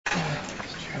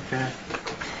Okay.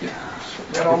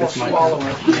 That almost swallow it.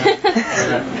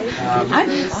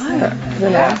 I'm fine.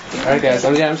 All right, guys.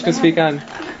 I'm just gonna speak on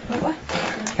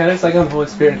kind of just like on the Holy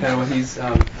Spirit, and kind of what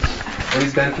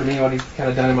he's done for me, what he's kind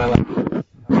of done in my life.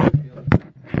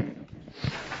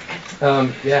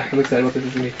 Yeah, I'm excited about this.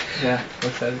 Is me. Yeah, I'm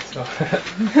excited.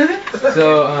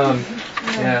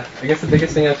 Yeah. I guess the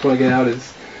biggest thing I just want to get out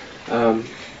is, I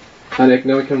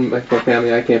know we come from the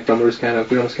family I came from. We were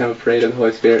almost kind of afraid of the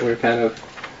Holy Spirit. We were kind of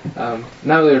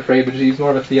not really afraid, but it was more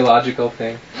of a theological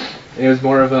thing. And it was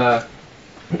more of a,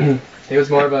 we knew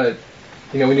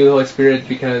the Holy Spirit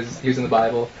because he was in the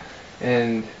Bible,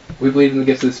 and we believed in the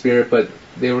gifts of the Spirit, but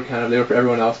they were for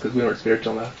everyone else because we weren't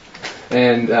spiritual enough.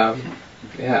 And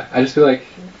I just feel like,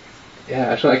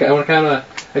 I want to kind of,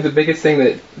 like the biggest thing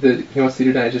that he wants to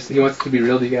do tonight is he wants to be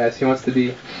real to you guys. He wants to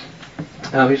be, he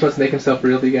just wants to make himself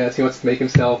real to you guys. He wants to make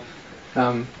himself,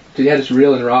 just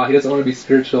real and raw. He doesn't want to be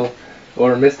spiritual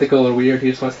or mystical or weird. He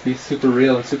just wants to be super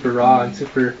real and super raw and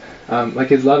super, like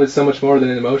his love is so much more than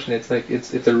an emotion. It's like,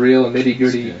 it's a real nitty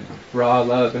gritty raw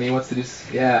love, and he wants to he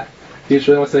just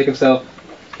really wants to make himself,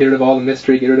 get rid of all the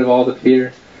mystery, get rid of all the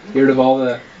fear, get rid of all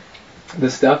the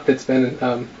stuff that's been,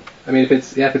 if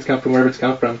it's come from wherever it's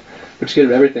come from, but just get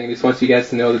rid of everything. He just wants you guys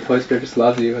to know that the Holy Spirit just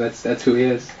loves you, and that's who he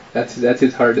is. That's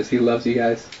his heart, is he loves you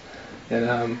guys.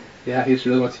 And he just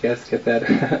really wants you guys to get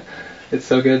that. It's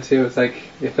so good too. It's like,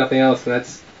 if nothing else, and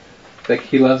that's like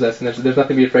he loves us, and there's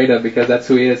nothing to be afraid of, because that's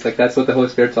who he is. Like, that's what the Holy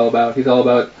Spirit's all about. He's all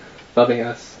about loving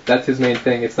us. That's his main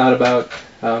thing. It's not about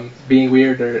being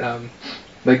weird or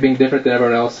being different than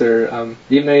everyone else, or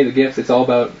even any of the gifts. It's all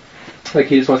about, like,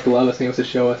 he just wants to love us, and he wants to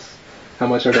show us how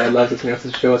much our dad loves us, and he wants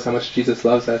to show us how much Jesus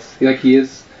loves us. He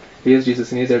is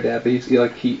Jesus, and he's our dad, but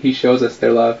he shows us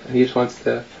their love, and he just wants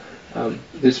to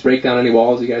just break down any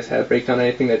walls you guys have, break down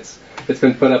anything that's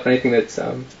been put up, anything that's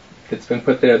been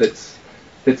put there that's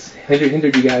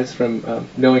hindered you guys from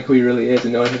knowing who he really is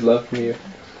and knowing his love from you.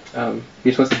 He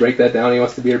just wants to break that down. He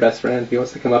wants to be your best friend. He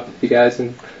wants to come up with you guys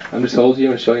and just hold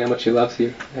you and show you how much he loves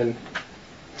you. And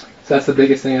so that's the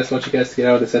biggest thing I just want you guys to get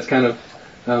out of this. That's kind of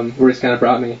where he's kind of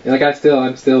brought me. And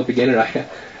I'm still a beginner.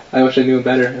 I wish I knew him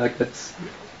better. But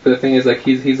the thing is,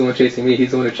 he's the one chasing me.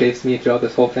 He's the one who chased me throughout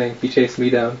this whole thing. He chased me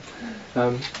down.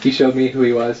 He showed me who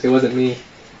he was. It wasn't me.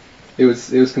 It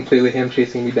was completely him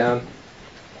chasing me down.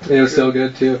 And it was so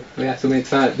good too. Yeah, so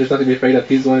there's nothing to be afraid of.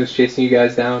 He's the one who's chasing you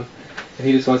guys down, and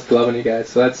he just wants to love on you guys.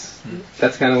 So that's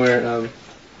kind of where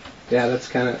that's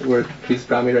kind of where he's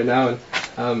brought me right now. And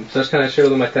so I just kind of share a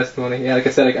little of my testimony. Yeah, like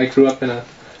I said, I grew up in a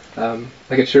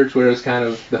church where it was kind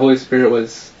of, the Holy Spirit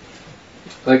was,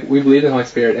 like, we believed in the Holy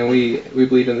Spirit, and we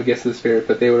believed in the gifts of the Spirit,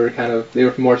 but they were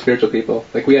more spiritual people.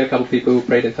 Like, we had a couple people who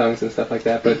prayed in tongues and stuff like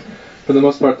that, but for the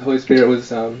most part, the Holy Spirit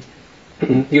was,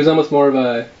 he was almost more of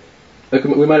a, like,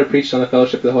 we might have preached on the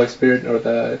fellowship of the Holy Spirit, or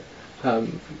the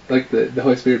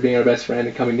Holy Spirit being our best friend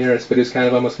and coming near us, but it was kind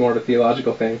of almost more of a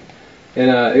theological thing. And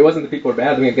it wasn't that people were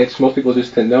bad. I mean, most people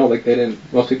just didn't know. Like,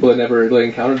 most people had never really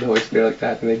encountered the Holy Spirit like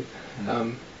that, and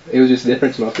it was just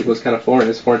different to most people. It was kind of foreign. It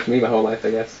was foreign to me my whole life,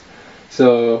 I guess.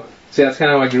 So that's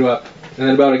kind of how I grew up. And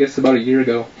then about a year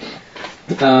ago,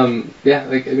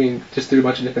 just through a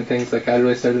bunch of different things, like, God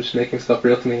really started just making himself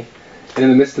real to me. And in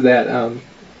the midst of that,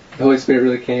 the Holy Spirit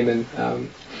really came and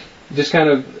just kind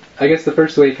of, I guess the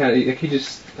first way kind of, like, he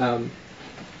just, I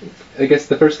guess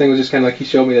the first thing was just kind of like he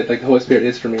showed me that, like, the Holy Spirit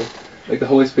is for me. Like, the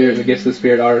Holy Spirit and the gifts of the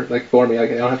Spirit are, like, for me.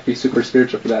 Like, I don't have to be super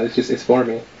spiritual for that. It's for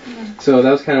me. Mm-hmm. So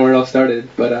that was kind of where it all started.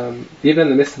 But even in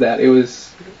the midst of that, it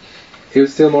was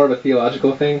still more of a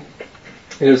theological thing.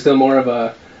 And it was still more of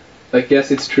a, like, yes,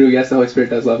 it's true. Yes, the Holy Spirit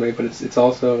does love me, but it's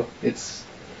also, it's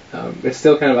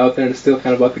still kind of out there, and it's still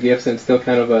kind of about the gifts, and it's still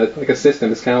kind of a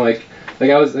system. It's kind of like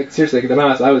I was, like, seriously, like,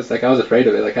 I was afraid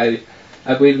of it. Like, I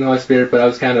believed in the Holy Spirit, but I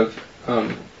was kind of,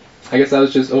 I guess I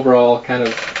was just overall kind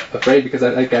of afraid, because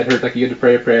I'd heard, like, you had to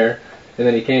pray a prayer, and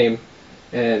then he came,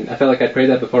 and I felt like I'd prayed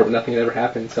that before, but nothing had ever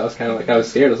happened. So I was kind of like, I was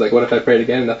scared. I was like, what if I prayed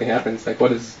again and nothing happens? Like,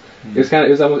 what is? It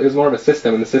was more of a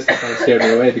system, and the system kind of scared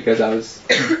me away, because it was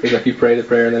like, you pray the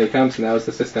prayer and then he comes, and that was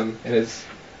the system. And it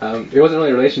wasn't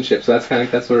really a relationship, so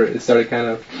that's where it started kind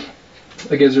of,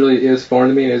 like, it was foreign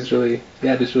to me, and it was really,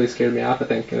 it just really scared me off, I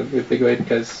think, in a big way,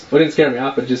 because, well, it didn't scare me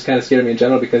off, but it just kind of scared me in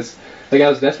general, because, like, I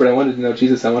was desperate. I wanted to know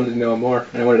Jesus. I wanted to know him more,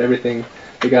 and I wanted everything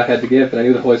that God had to give, and I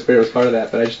knew the Holy Spirit was part of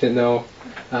that, but I just didn't know,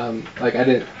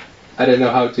 I didn't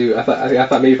know how to. I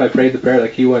thought maybe if I prayed the prayer,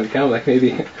 like, he wouldn't come. Like,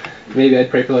 maybe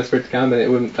I'd pray for the Holy Spirit to come, and it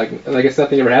wouldn't, like I guess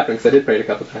nothing ever happened, because I did pray it a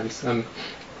couple times.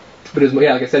 But it was, like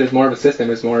I said, it was more of a system.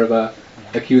 It was more of a,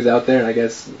 like, he was out there, and I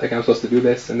guess, like, I'm supposed to do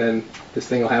this, and then this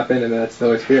thing will happen, and then that's the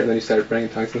Holy Spirit, and then you started praying in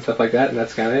tongues and stuff like that, and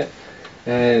that's kind of it.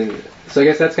 And so I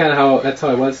guess that's kind of how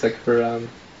I was like for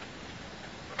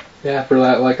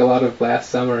like a lot of last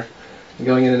summer,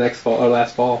 going into next fall or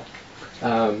last fall,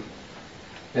 and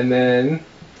then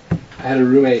I had a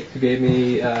roommate who gave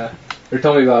me or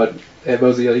told me about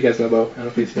Bo Zeal. You guys know Bo. I don't know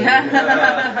if he's here.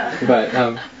 But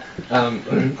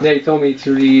yeah, he told me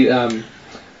to read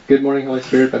Good Morning Holy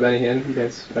Spirit by Benny Hinn. You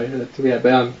guys probably heard that too. Yeah,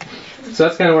 but so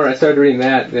that's kind of where I started reading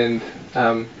that, and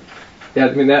yeah,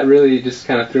 I mean that really just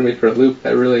kind of threw me for a loop.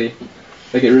 That really,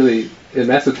 it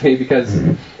messed with me because,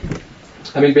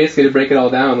 I mean, basically to break it all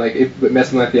down, like it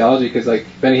messed with my theology because like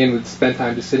Benny Hinn would spend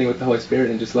time just sitting with the Holy Spirit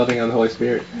and just loving on the Holy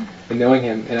Spirit and knowing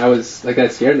Him, and I was like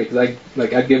that scared me because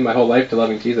I'd given my whole life to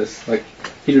loving Jesus. Like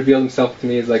He revealed Himself to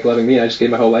me as like loving me, and I just gave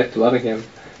my whole life to loving Him,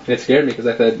 and it scared me because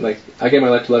I said like I gave my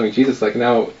life to loving Jesus. Like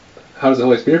now, how does the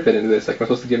Holy Spirit fit into this? Like, am I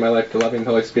supposed to give my life to loving the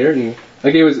Holy Spirit? And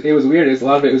like it was weird. A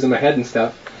lot of it was in my head and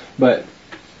stuff, but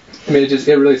I mean, it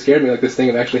really scared me. Like this thing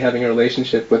of actually having a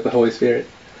relationship with the Holy Spirit.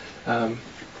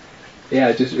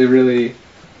 Yeah,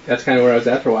 that's kind of where I was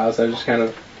at for a while. So I was just kind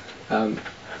of,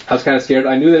 I was kind of scared.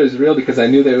 I knew that it was real because I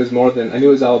knew that it was more than, I knew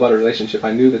it was all about a relationship.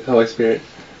 I knew that the Holy Spirit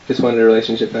just wanted a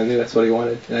relationship, and I knew that's what He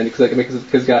wanted. And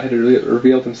because God had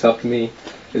revealed Himself to me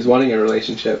as wanting a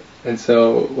relationship. And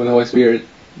so when the Holy Spirit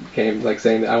came, like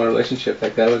saying that I want a relationship,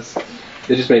 like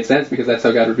it just made sense because that's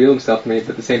how God revealed Himself to me.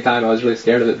 But at the same time, I was really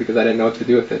scared of it because I didn't know what to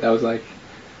do with it. I was like,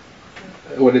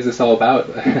 what is this all about?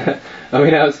 I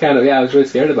mean, I was really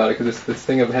scared about it because this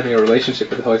thing of having a relationship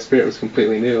with the Holy Spirit was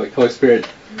completely new. Like the Holy Spirit,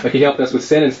 like He helped us with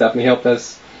sin and stuff, and He helped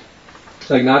us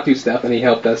like not do stuff, and He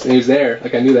helped us, and He was there.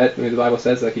 Like I knew that. I mean, the Bible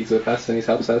says like He's with us and He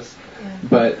helps us,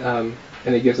 but and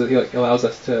He allows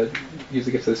us to use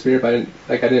the gifts of the Spirit. But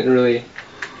I didn't really.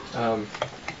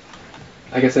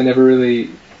 I guess I never really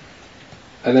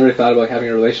thought about like, having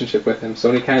a relationship with Him. So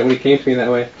when He came to me in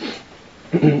that way,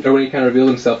 or when He kind of revealed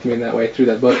Himself to me in that way through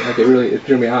that book, like it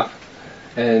threw me off.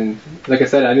 And like I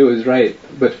said, I knew it was right,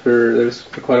 but for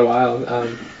quite a while,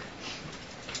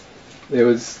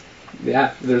 there's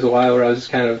a while where I was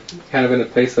just kind of in a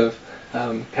place of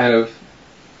kind of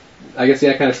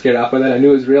scared off by that. I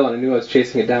knew it was real, and I knew I was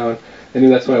chasing it down. I knew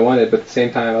that's what I wanted, but at the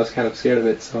same time, I was kind of scared of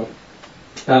it. So,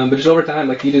 but just over time,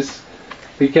 like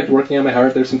He kept working on my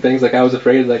heart. There's some things like I was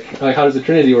afraid, like how does the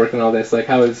Trinity work and all this? Like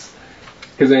because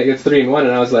it's 3 in 1,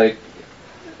 and I was like,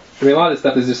 I mean, a lot of this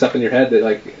stuff is just up in your head that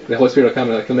like the Holy Spirit will come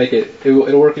and like He'll make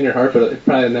it'll work in your heart, but it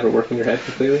probably never work in your head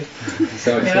completely.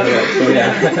 So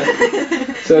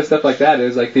so stuff like that. It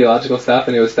was like theological stuff,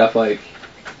 and it was stuff like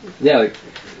like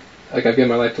I've given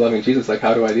my life to loving Jesus. Like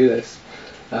how do I do this?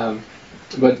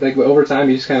 But like over time,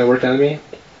 He just kind of worked on me,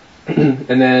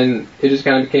 and then it just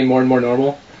kind of became more and more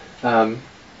normal.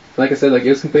 Like I said, like it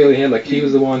was completely Him. Like He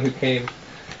was the one who came,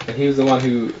 and He was the one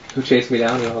who chased me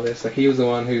down and all this. Like He was the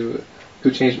one who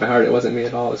changed my heart. It wasn't me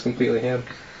at all. It was completely Him.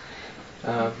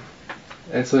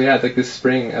 And so like this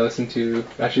spring, I listened to,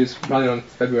 actually it was probably around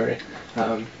February.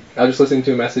 I was just listening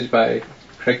to a message by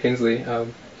Craig Kinsley.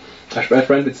 My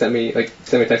friend had sent me a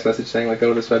text message saying like go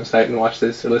to this website and watch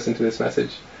this or listen to this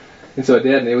message. And so I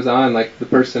did, and it was on like the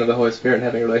person of the Holy Spirit and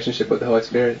having a relationship with the Holy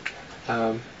Spirit.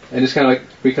 And just kind of like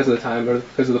because of the time or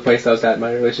because of the place I was at in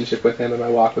my relationship with Him and my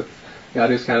walk with God,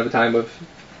 it was kind of a time of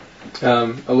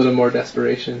a little more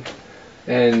desperation.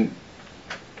 And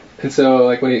so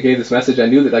like when He gave this message, I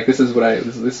knew that like this is what I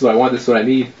want, this is what I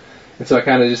need. And so I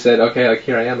kind of just said, okay, like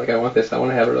here I am, like I want this, I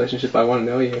want to have a relationship, I want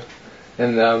to know You.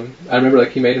 And I remember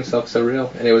like He made Himself so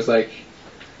real, and it was like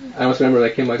I almost remember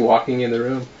like Him like walking in the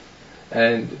room,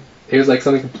 and it was like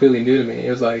something completely new to me. It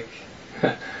was like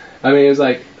I mean, it was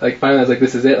like finally I was like,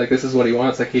 this is it, like this is what He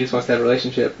wants, like He just wants to have a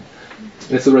relationship. And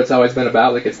this is what it's always been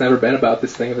about. Like it's never been about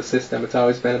this thing of a system. It's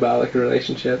always been about like a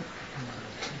relationship.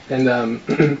 And I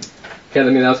mean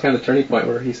that was kind of the turning point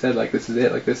where He said like this is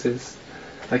it, like this is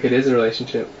like it is a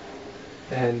relationship.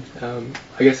 And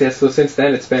I guess so since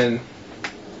then it's been.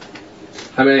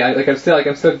 I mean, I'm still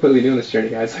completely new in this journey,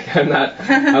 guys. Like I'm not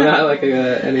like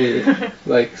any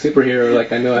like superhero.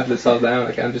 Like I know I have this all down.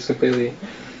 Like I'm just completely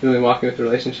really walking with the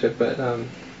relationship. But I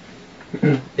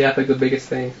think the biggest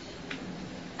thing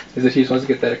is that He just wants to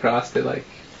get that across that like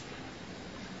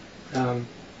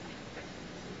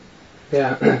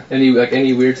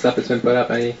any weird stuff that's been put up,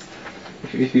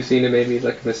 if you've seen it, maybe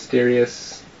like a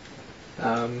mysterious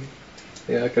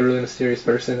like a really mysterious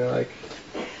person, or like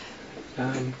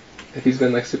if He's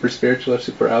been like super spiritual or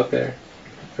super out there,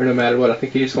 or no matter what, I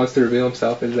think He just wants to reveal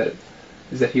Himself is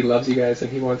that He loves you guys,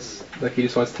 and He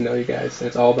just wants to know you guys, and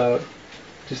it's all about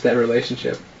just that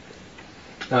relationship.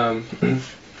 And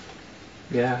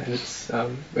it's I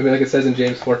mean, like it says in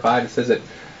James 4:5, it says that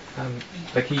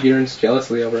like He yearns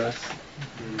jealously over us,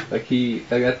 Like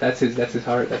that's his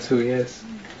heart. That's who he is.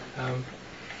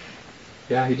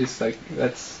 He just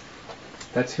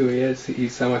that's who he is.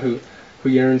 He's someone who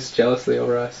yearns jealously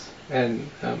over us. And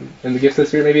the gifts of the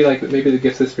Spirit, maybe the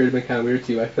gifts of the Spirit have been kind of weird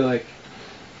to you. I feel like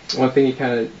one thing he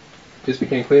kind of just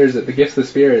became clear is that the gifts of the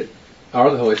Spirit are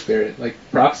the Holy Spirit. Like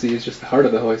prophecy is just the heart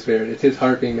of the Holy Spirit. It's His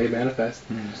heart being made manifest.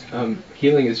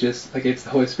 Healing is just it's the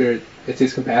Holy Spirit. It's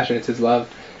His compassion. It's His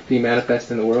love being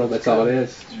manifest in the world. That's all it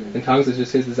is. And tongues is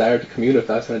just His desire to commune with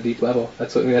us on a deep level.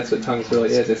 That's what tongues really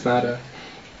is. It's not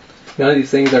none of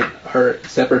these things are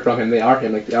separate from Him. They are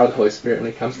Him. Like they are the Holy Spirit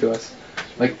when He comes to us.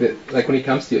 Like when He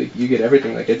comes to you, you get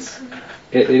everything. Like it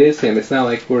is Him. It's not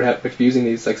like we're confusing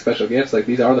these special gifts. Like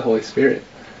these are the Holy Spirit.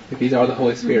 Like these are the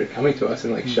Holy Spirit coming to us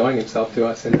and showing Himself to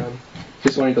us and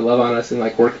just wanting to love on us and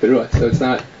work through us. So it's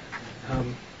not.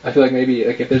 I feel like maybe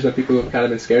if there's been people who have kind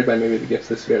of been scared by maybe the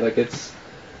gifts of the Spirit, it's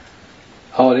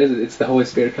all it is. It's the Holy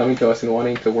Spirit coming to us and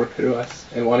wanting to work through us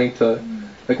and wanting to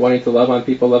love on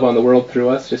people, love on the world through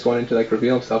us, just wanting to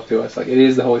reveal Himself to us. It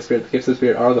is the Holy Spirit. The gifts of the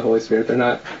Spirit are the Holy Spirit. They're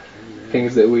not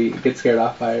things that we get scared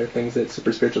off by or things that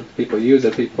super spiritual people use.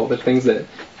 They're things that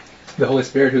the Holy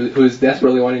Spirit who is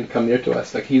desperately wanting to come near to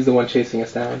us. He's the one chasing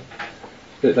us down.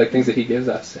 Things that He gives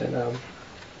us. And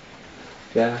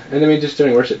and just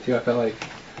during worship too, I felt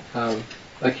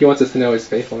He wants us to know His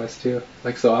faithfulness too.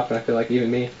 So often I feel even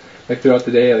me, throughout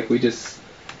the day, we just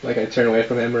I turn away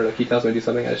from Him or He tells me to do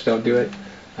something, I just don't do it.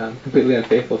 Completely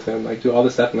unfaithful to Him. Do all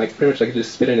this stuff and pretty much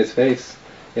just spit in His face.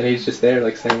 And He's just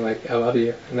there saying I love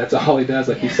you. And that's all He does.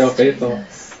 He's so faithful.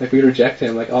 Jesus. We reject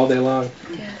Him all day long.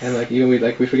 Yes. And even we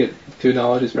forget to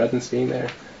acknowledge His presence being there.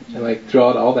 And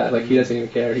throughout all that, He doesn't even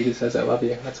care. He just says, I love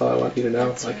you. That's all I want you to know.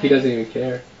 That's right. He doesn't even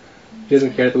care. He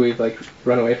doesn't care that we've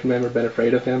run away from Him or been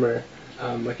afraid of Him or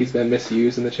He's been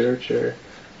misused in the church or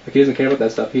He doesn't care about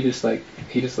that stuff. He just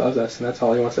He just loves us and that's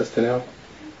all He wants us to know.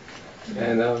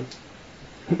 And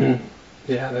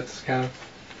that's kind of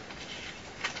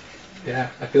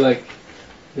I feel He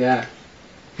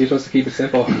just wants to keep it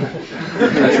simple.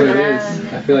 That's what it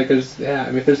is. I feel there's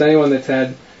if there's anyone that's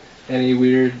had any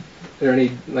weird or any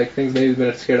things maybe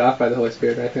been scared off by the Holy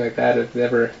Spirit or anything like that, have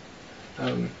never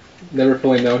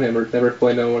fully known Him or never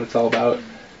fully known what it's all about.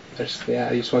 He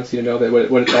just wants you to know that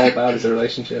what it's all about is a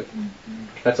relationship.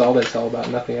 That's all that's all about,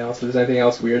 nothing else. If there's anything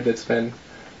else weird that's been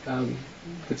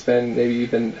maybe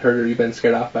you've been hurt or you've been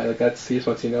scared off by, He just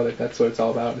wants you to know that that's what it's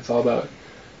all about. It's all about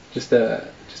just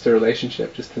a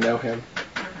relationship, just to know Him.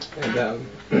 And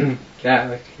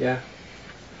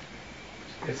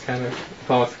it's kind of, if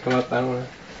Paul wants to come up, I don't want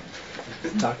to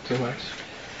talk too much.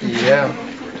 Yeah.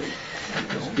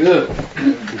 It's good.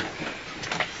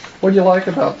 What do you like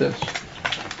about this?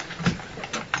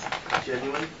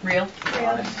 Genuine. Real.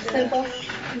 Simple.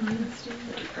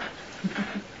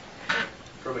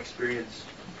 From experience.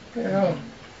 Yeah.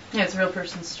 Yeah, it's a real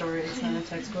person's story. It's not a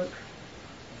textbook.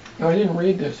 No, I didn't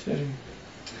read this, did you?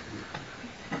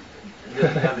 He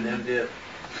doesn't have an MDiv.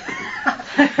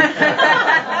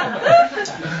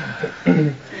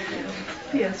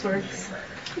 Yes, works.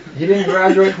 He didn't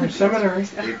graduate from seminary. A+.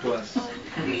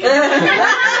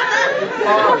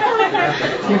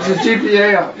 Keeps his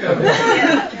GPA up.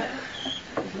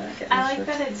 I like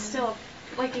that it's still,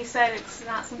 like you said, it's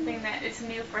not something that is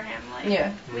new for him.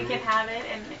 We can have it,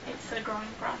 and it's a growing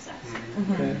process.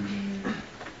 Okay.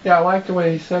 Yeah, I like the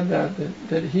way he said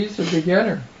that he's a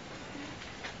beginner.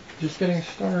 Just getting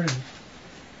started.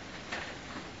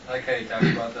 I like how you talked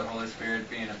about the Holy Spirit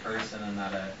being a person and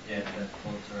not a it that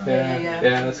floats around.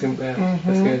 Yeah, that's good. Yeah,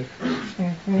 that's good.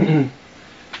 Mm-hmm.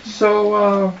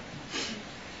 So,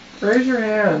 raise your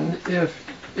hand if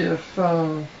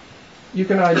you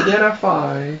can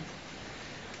identify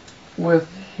with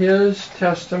his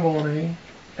testimony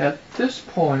at this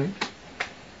point,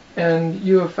 and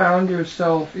you have found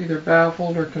yourself either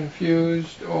baffled or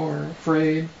confused or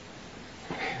afraid.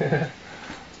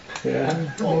 Yeah.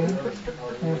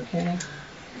 Okay.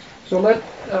 So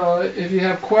if you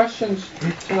have questions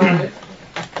tonight,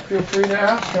 feel free to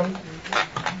ask them.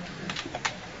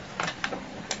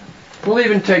 We'll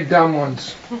even take dumb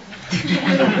ones.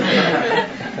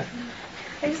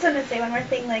 I just want to say one more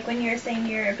thing. When you're saying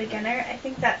you're a beginner, I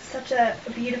think that's such a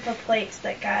beautiful place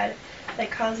that God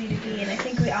calls you to be. And I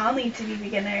think we all need to be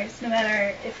beginners, no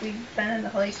matter if we've been in the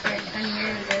Holy Spirit 10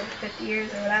 years or 50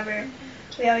 years or whatever.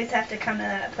 We always have to come to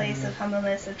that place of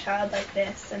humbleness, of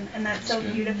childlikeness, and that's so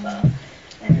beautiful.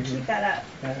 And keep that up.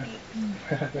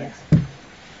 Thanks.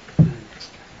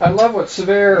 I love what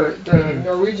Sverre, the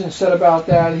Norwegian, said about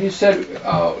that. He said,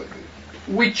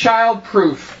 we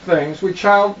child-proof things. We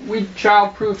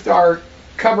child-proofed our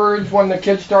cupboards when the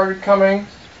kids started coming.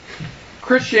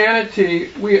 Christianity,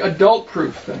 we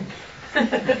adult-proof things.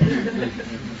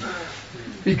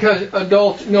 Because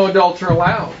no adults are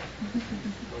allowed.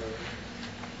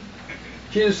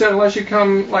 Jesus said, unless you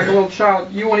come like a little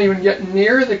child, you won't even get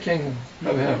near the kingdom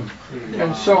of heaven.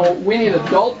 And so we need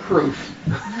adult-proof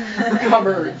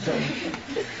cupboards and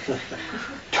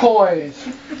toys.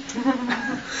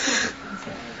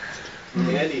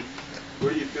 Andy,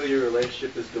 where do you feel your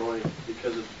relationship is going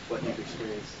because of what you've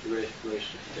experienced, your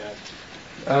relationship with God?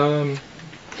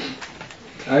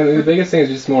 I mean, the biggest thing is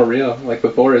just more real. Like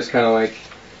before, it's kind of like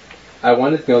I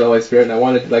wanted to know the Holy Spirit, and I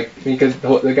wanted because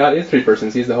the God is three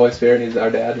persons. He's the Holy Spirit, and He's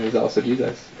our Dad, and He's also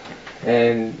Jesus.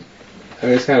 And I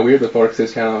mean, it's kind of weird before because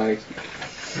it's kind of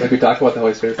like we talked about the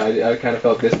Holy Spirit. I kind of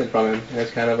felt distant from Him. It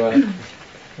was kind of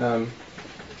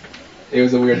it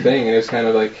was a weird thing, and it was kind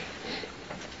of like.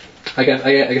 I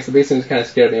guess the biggest thing just kind of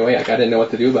scared me away. Like I didn't know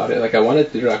what to do about it. Like I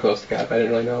wanted to draw close to God, but I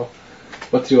didn't really know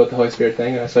what to do with the Holy Spirit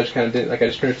thing. So I just kind of didn't. Like I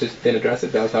just pretty much just didn't address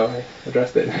it. That was how I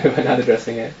addressed it by not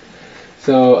addressing it.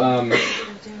 So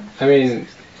I mean,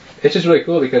 it's just really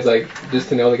cool because like just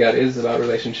to know that God is about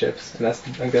relationships, and I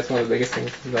think that's one of the biggest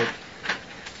things. Is like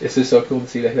it's just so cool to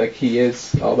see that like He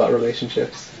is all about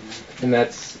relationships, and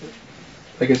that's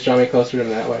like it's drawn me closer to Him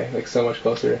that way, like so much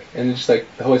closer. And it's just like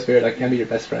the Holy Spirit like can be your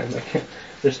best friend. Like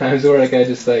there's times where like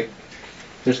there's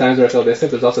times where I feel distant.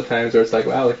 There's also times where it's like,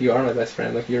 wow, like you are my best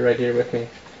friend. Like you're right here with me,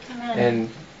 and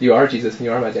you are Jesus, and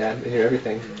you are my Dad, and you're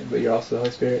everything. But you're also the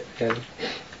Holy Spirit, and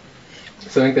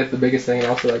so I think that's the biggest thing. And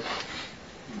also like,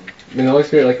 I mean, the Holy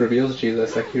Spirit like reveals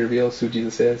Jesus. Like He reveals who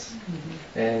Jesus is,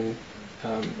 and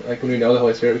like when we know the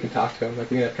Holy Spirit, we can talk to Him. Like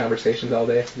we can have conversations all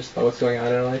day just about what's going on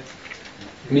in our life.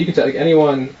 And you can tell like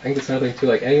anyone. I think that's another thing too.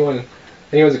 Like anyone's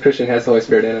a Christian has the Holy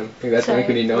Spirit in them. I think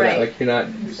we need to know that. Like you're not.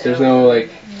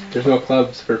 There's no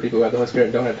clubs for people who have the Holy Spirit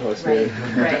and don't have the Holy Spirit.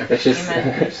 Right. It's just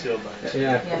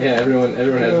yeah. Everyone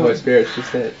has the Holy Spirit. It's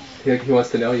just that He wants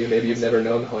to know you. Maybe you've never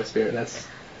known the Holy Spirit. And that's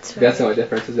the only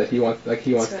difference is that He wants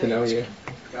to know you.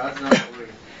 God's not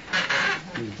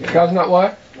worried. God's not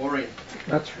what? Worried.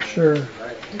 That's for sure.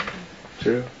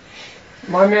 True.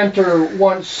 My mentor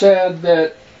once said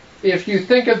that if you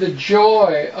think of the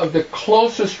joy of the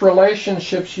closest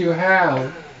relationships you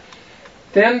have,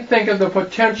 then think of the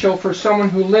potential for someone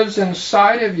who lives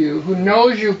inside of you, who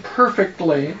knows you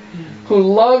perfectly, who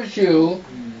loves you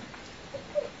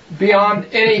beyond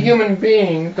any human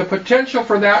being. The potential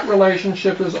for that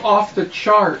relationship is off the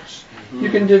charts. You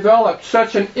can develop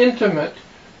such an intimate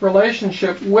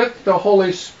relationship with the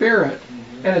Holy Spirit,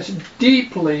 and it's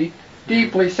deeply,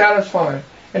 deeply satisfying.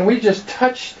 And we just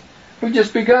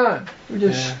begun. We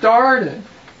just started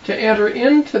to enter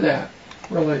into that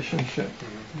relationship.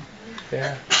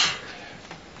 Yeah.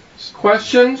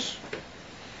 Questions?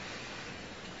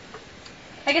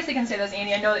 I guess I can say this,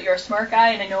 Andy. I know that you're a smart guy,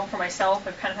 and I know for myself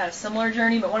I've kind of had a similar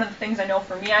journey, but one of the things I know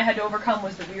for me I had to overcome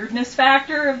was the weirdness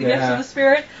factor of the gifts of the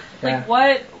Spirit. Like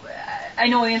what, I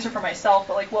know the answer for myself,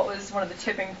 but like what was one of the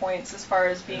tipping points as far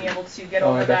as being able to get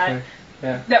over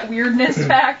that weirdness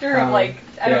factor of like,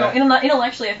 I don't know,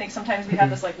 intellectually I think sometimes we have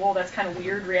this like, whoa, that's kind of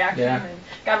weird reaction, and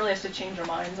God really has to change our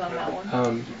minds on that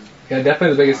one. Yeah,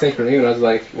 definitely the biggest thing for me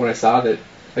when I saw that,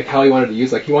 like how He wanted to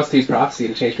use, like He wants to use prophecy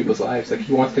to change people's lives. Like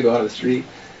He wants to go out on the street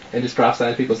and just prophesy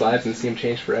into people's lives and see them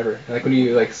change forever. And like when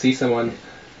you like see someone,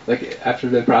 like after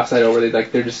they've been prophesied over,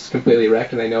 they're just completely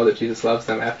wrecked, and they know that Jesus loves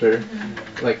them after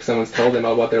like someone's told them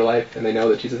all about their life, and they know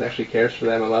that Jesus actually cares for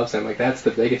them and loves them. Like that's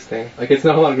the biggest thing. Like it's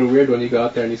no longer weird when you go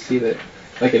out there and you see that,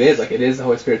 like it is the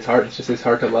Holy Spirit's heart. It's just His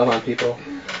heart to love on people,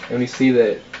 and when you see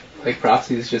that. Like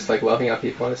prophecy is just like loving on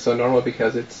people, and it's so normal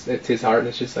because it's His heart, and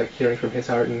it's just like hearing from His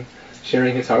heart and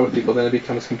sharing His heart with people. Then it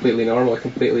becomes completely normal, it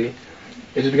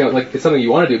just becomes like it's something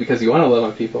you want to do because you want to love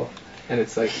on people, and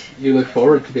it's like you look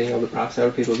forward to being able to prophesy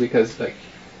with people because like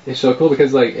it's so cool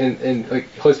because like and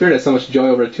like Holy Spirit has so much joy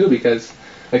over it too because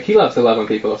like He loves to love on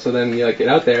people. So then you like get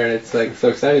out there and it's like so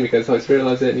exciting because the Holy Spirit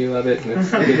loves it and you love it and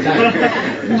it's a good time.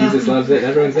 And Jesus loves it and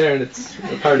everyone's there and it's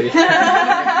a party.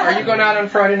 Are you going out on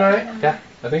Friday night? Yeah.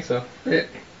 I think so.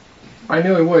 I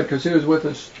knew he would because he was with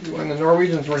us when the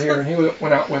Norwegians were here, and he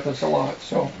went out with us a lot.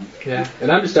 So yeah,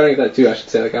 and I'm just starting at that too. I should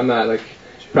say, like I'm not like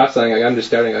prophesying. Like I'm just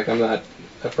starting. Like I'm not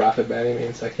a prophet by any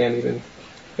means. I can't even.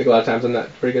 Like a lot of times I'm not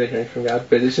very good at hearing from God.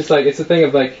 But it's just like it's a thing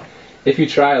of like if you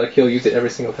try, like He'll use it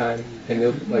every single time. And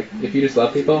you'll like if you just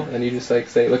love people and you just like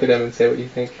say look at them and say what you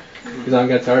think is on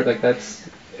God's heart. Like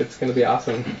it's gonna be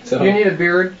awesome. So do you need a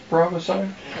beard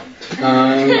prophesying?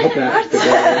 I hope not.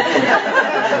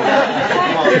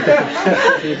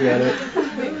 You got it.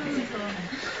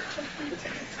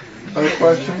 Other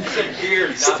questions?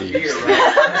 Beard, not beer, right?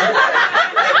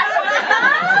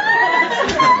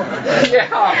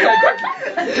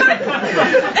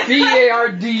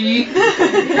 B-A-R-D.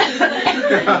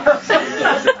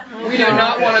 We do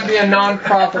not want to be a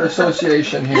non-profit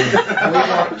association here. We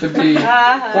want to be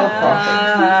for-profit.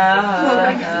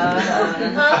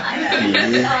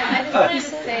 I just wanted to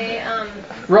say,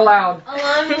 real loud.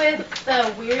 Along with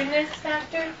the weirdness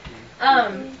factor,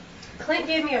 Clint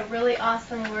gave me a really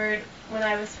awesome word when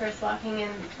I was first walking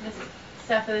in this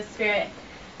stuff of the Spirit.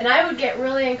 And I would get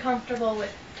really uncomfortable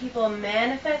with people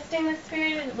manifesting the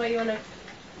Spirit, is what you want to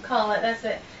call it. That's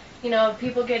it.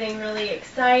 People getting really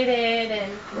excited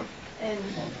and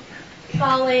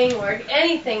falling or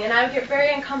anything. And I would get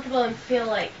very uncomfortable and feel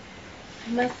like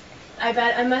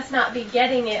I must not be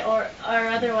getting it, or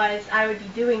otherwise I would be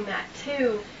doing that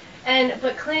too.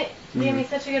 But Clint gave me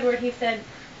such a good word. He said,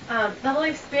 the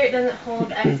Holy Spirit doesn't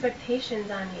hold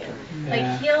expectations on you.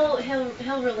 Like he'll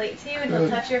relate to you and he'll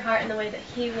touch your heart in the way that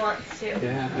he wants to.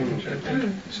 Yeah, I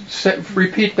can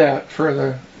repeat that for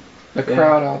the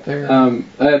crowd out there.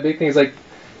 A big thing is like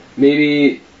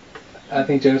maybe I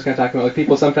think Jen was kind of talking about like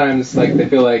people sometimes like they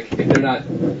feel like if they're not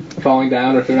falling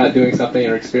down or if they're not doing something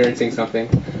or experiencing something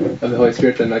of the Holy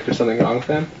Spirit, then like there's something wrong with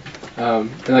them.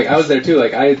 And like I was there too.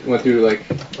 Like I went through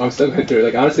I'm still going through.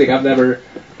 Like honestly, I've never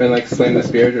been like slain in the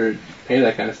Spirit or any of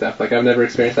that kind of stuff. Like I've never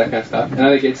experienced that kind of stuff. And I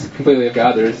think it's completely of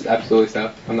God. There's absolutely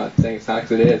stuff. I'm not saying it's not,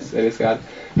 because it is God.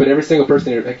 But every single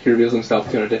person he reveals himself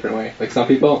to in a different way. Like some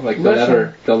people, like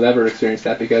they'll never experience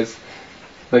that because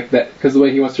the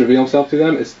way he wants to reveal himself to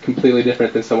them is completely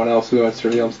different than someone else who wants to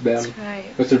reveal to them. Right.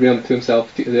 Wants to reveal to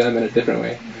himself to them in a different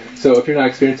way. So if you're not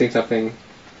experiencing something,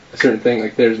 a certain thing,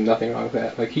 like there's nothing wrong with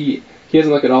that. Like he doesn't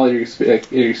look at all your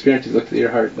experiences. He looks at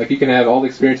your heart. Like you can have all the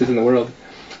experiences in the world,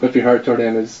 but if your heart toward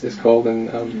him is cold and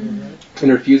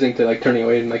refusing to like turning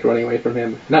away and like running away from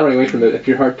him, not running away from it. If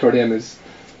your heart toward him is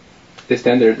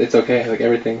tender, it's okay. Like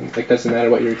everything, like doesn't matter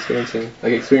what you're experiencing.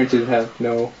 Like experiences have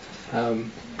no,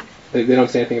 they don't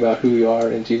say anything about who you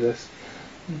are in Jesus.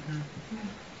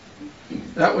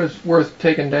 That was worth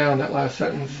taking down. That last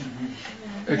sentence.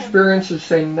 Experiences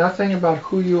say nothing about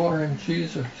who you are in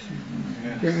Jesus.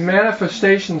 The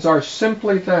manifestations are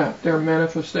simply that. They're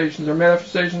manifestations. They're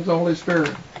manifestations of the Holy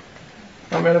Spirit.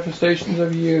 They're manifestations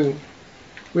of you.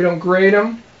 We don't grade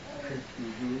them.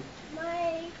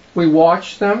 We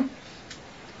watch them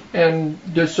and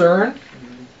discern.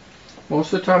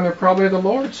 Most of the time they're probably the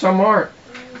Lord. Some aren't.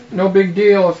 No big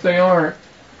deal if they aren't.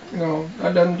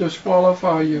 That doesn't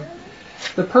disqualify you.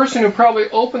 The person who probably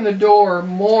opened the door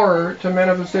more to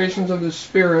manifestations of the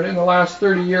Spirit in the last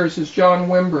 30 years is John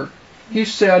Wimber. He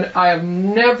said, I have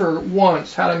never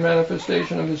once had a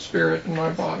manifestation of the Spirit in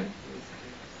my body.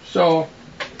 So,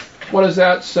 what does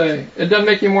that say? It doesn't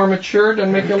make you more mature, it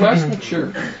doesn't make you less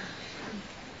mature.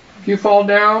 If you fall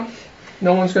down,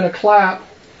 no one's going to clap.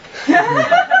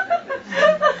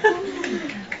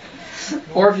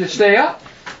 Or if you stay up,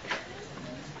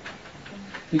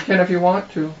 you can if you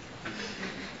want to.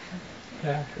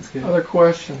 Yeah, that's good. Other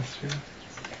questions?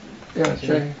 Yeah,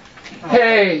 Jay.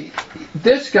 Hey,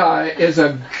 this guy is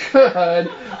a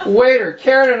good waiter.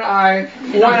 Karen and I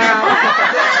went out.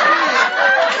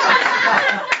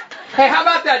 Hey, how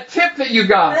about that tip that you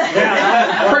got?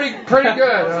 Yeah. Pretty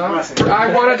good, huh?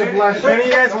 I wanted to bless you. If any of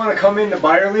you guys want to come into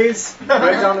Byerly's,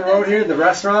 right down the road here, the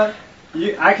restaurant,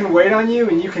 I can wait on you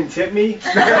and you can tip me.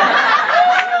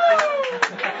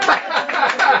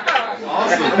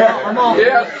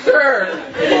 Yes, sir.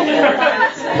 Hey,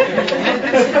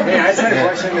 I just had a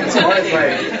question. As far as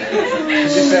you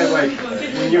just said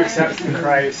when you accept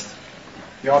Christ,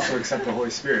 you also accept the Holy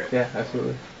Spirit. Yeah,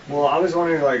 absolutely. Well, I was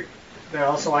wondering,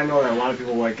 also I know that a lot of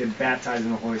people get baptized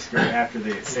in the Holy Spirit after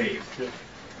they get saved.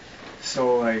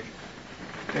 So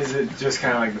is it just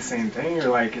kind of the same thing,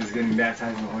 or is getting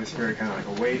baptized in the Holy Spirit kind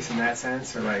of a waste in that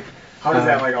sense, or how does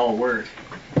that all work?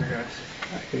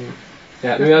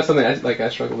 Yeah, maybe that's something I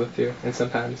struggle with too, and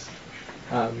sometimes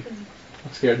I'm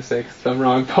scared to say because if I'm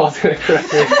wrong, Paul's going to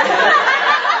correct me.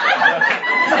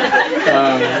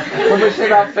 What did we say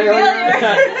about failure?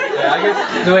 Yeah, I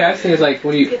guess the way I see it is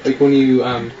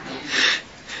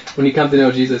when you come to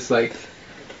know Jesus, then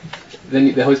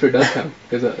the Holy Spirit does come,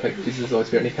 because Jesus is the Holy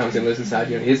Spirit, and He comes and lives inside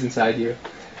you, and He is inside you,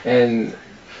 and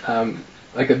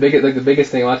the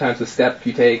biggest thing a lot of times the step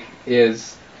you take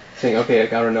is saying, okay, I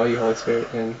want to know you, Holy Spirit,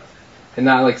 and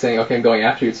not saying, okay, I'm going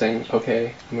after you. It's saying,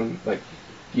 okay,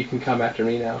 you can come after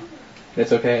me now. And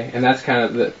it's okay. And that's kind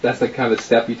of the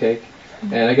step you take.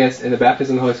 And I guess in the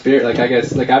baptism of the Holy Spirit,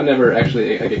 I've never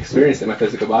actually experienced it in my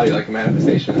physical body a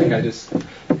manifestation. I just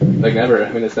never.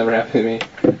 I mean, it's never happened to me.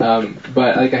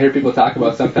 But I hear people talk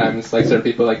about sometimes certain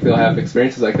people they'll have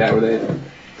experiences like that where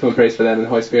someone prays for them and the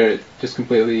Holy Spirit just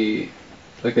completely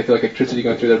like they feel like electricity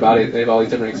going through their body. They have all these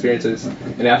different experiences,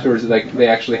 and afterwards, like they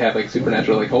actually have like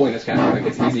supernatural like holiness kind of. Like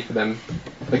it's easy for them.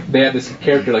 Like they have this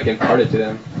character like imparted to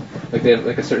them. Like they have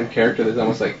like a certain character that's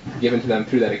almost like given to them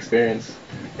through that experience.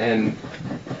 And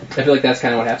I feel like that's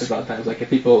kind of what happens a lot of times. Like if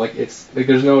people like it's like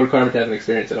there's no requirement to have an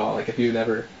experience at all. Like if you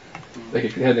never like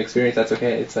if you had an experience, that's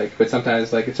okay. It's like, but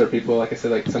sometimes like it's certain people, like I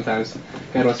said, like sometimes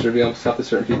God wants to reveal Himself to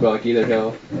certain people. Like either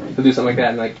He'll do something like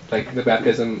that, and like the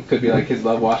baptism could be like His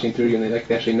love washing through you, and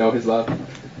they actually know His love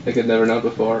like they've never known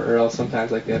before. Or else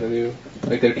sometimes like they have a new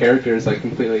like their character is like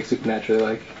completely like, supernaturally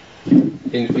like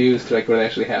infused to like where they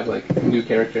actually have like a new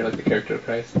character, like the character of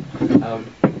Christ.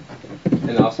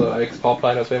 And also, I think Paul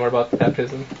probably knows way more about the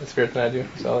baptism, the Spirit than I do.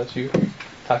 So I'll let you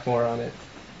talk more on it.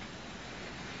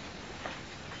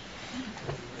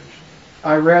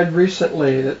 I read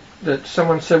recently that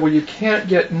someone said, well, you can't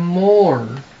get more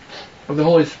of the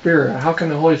Holy Spirit. How can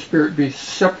the Holy Spirit be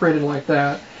separated like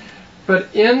that?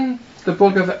 But in the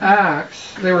book of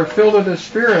Acts, they were filled with the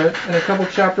Spirit, and a couple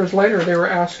chapters later, they were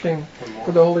asking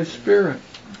for the Holy Spirit.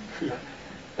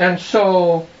 And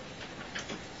so,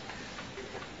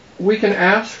 we can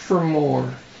ask for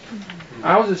more.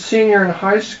 I was a senior in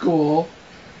high school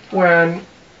when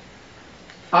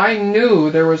I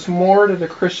knew there was more to the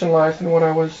Christian life than what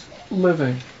I was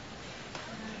living.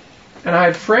 And I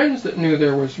had friends that knew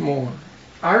there was more.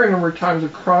 I remember times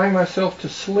of crying myself to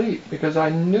sleep because I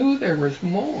knew there was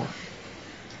more.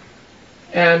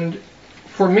 And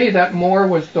for me, that more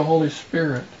was the Holy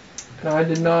Spirit. And I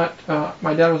did not,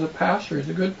 my dad was a pastor, he's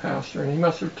a good pastor, and he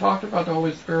must have talked about the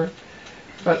Holy Spirit.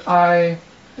 But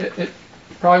it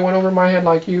probably went over my head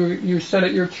like you said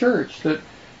at your church, that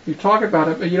you talk about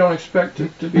it, but you don't expect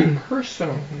it to be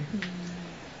personal.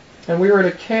 And we were at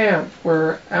a camp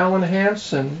where Alan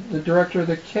Hansen, the director of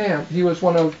the camp, he was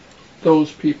one of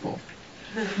those people.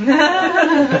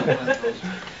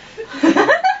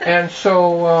 And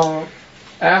so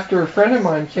after a friend of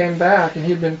mine came back and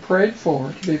he'd been prayed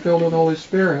for to be filled with the Holy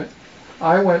Spirit,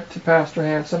 I went to Pastor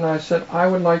Hansen and I said, I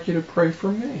would like you to pray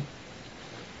for me.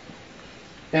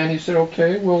 And he said,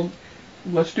 okay, well,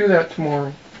 let's do that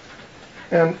tomorrow.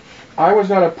 And I was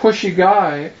not a pushy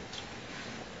guy,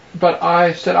 but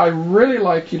I said, I'd really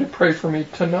like you to pray for me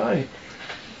tonight.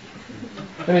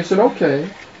 And he said, okay.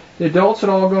 The adults had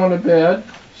all gone to bed,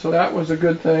 so that was a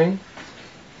good thing.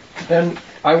 And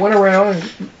I went around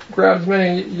and grabbed as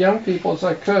many young people as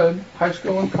I could, high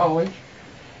school and college.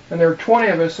 And there were 20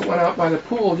 of us that went out by the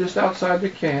pool just outside the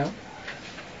camp.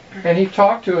 And he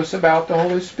talked to us about the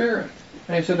Holy Spirit.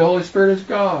 And he said, the Holy Spirit is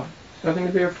God. Nothing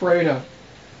to be afraid of.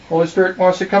 Holy Spirit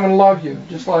wants to come and love you,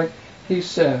 just like he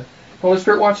said. Holy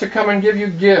Spirit wants to come and give you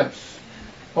gifts.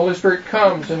 Holy Spirit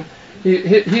comes and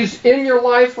He's in your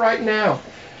life right now.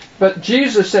 But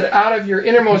Jesus said, out of your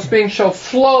innermost being shall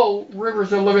flow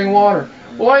rivers of living water.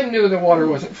 Well, I knew the water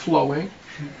wasn't flowing.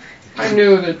 I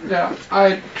knew that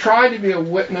I tried to be a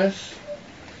witness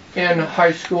in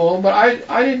high school, but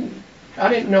I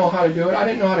didn't know how to do it. I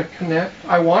didn't know how to connect.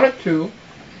 I wanted to,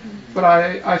 but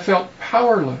I felt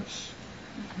powerless.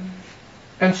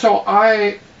 And so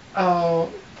I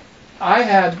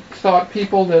had thought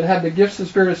people that had the gifts of the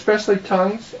Spirit, especially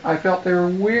tongues, I felt they were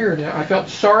weird. I felt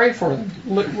sorry for them.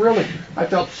 Really, I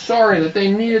felt sorry that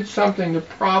they needed something to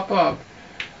prop up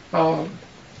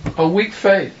a weak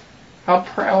faith. How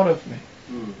proud of me.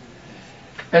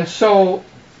 And so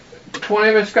 20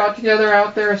 of us got together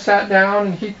out there, sat down,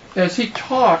 and as he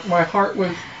taught, my heart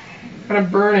was kind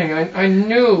of burning. I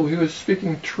knew he was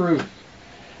speaking truth.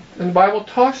 And the Bible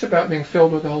talks about being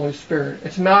filled with the Holy Spirit.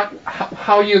 It's not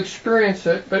how you experience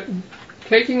it, but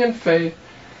taking in faith,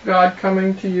 God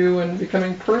coming to you and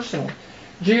becoming personal.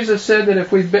 Jesus said that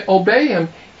if we obey Him,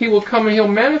 He will come and He'll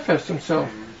manifest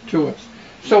Himself to us.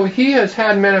 So He has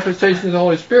had manifestations of the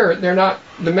Holy Spirit. They're not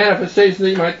the manifestations that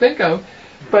you might think of,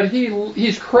 but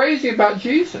He's crazy about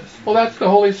Jesus. Well, that's the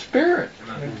Holy Spirit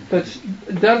that's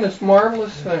done this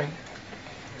marvelous thing.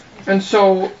 And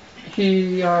so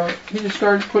he just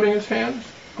started putting his hands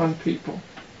on people.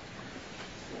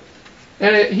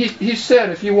 And he said,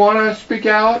 if you want to speak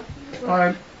out,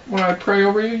 when I pray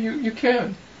over you, you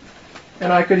can.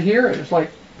 And I could hear it. It's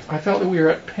like I felt that we were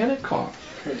at Pentecost.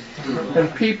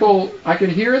 And people, I could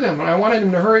hear them, and I wanted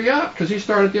him to hurry up because he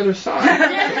started at the other side.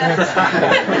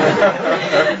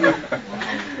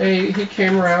 And he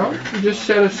came around. He just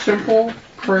said a simple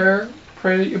prayer.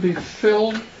 Pray that you'll be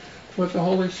filled with the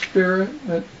Holy Spirit,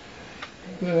 that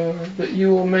you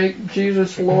will make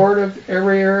Jesus Lord of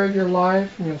every area of your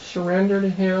life, and you'll surrender to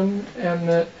Him, and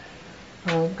that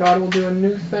God will do a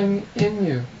new thing in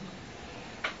you.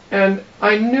 And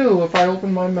I knew if I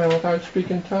opened my mouth, I would speak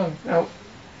in tongues. Now,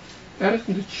 that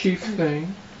isn't the chief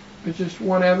thing. It's just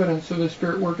one evidence of the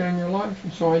Spirit working in your life.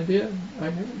 And so I did.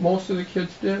 Most of the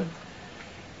kids did.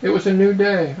 It was a new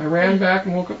day. I ran back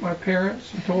and woke up my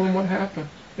parents and told them what happened.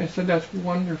 They said, that's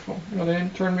wonderful. They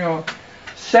didn't turn me off.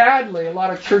 Sadly, a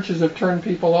lot of churches have turned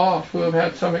people off who have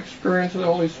had some experience of the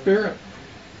Holy Spirit.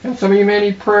 And some of you may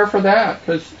need prayer for that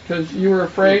because you were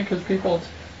afraid because people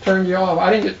turned you off.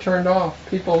 I didn't get turned off.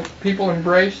 People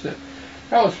embraced it.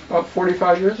 That was about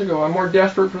 45 years ago. I'm more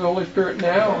desperate for the Holy Spirit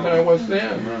now than I was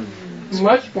then.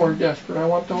 Much more desperate. I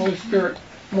want the Holy Spirit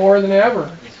more than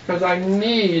ever because I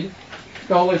need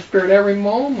the Holy Spirit every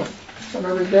moment of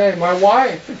every day. My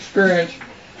wife experienced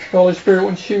the Holy Spirit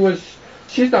when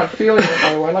she's not feeling it,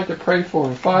 by the way. I'd like to pray for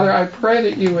her. Father, I pray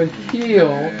that you would heal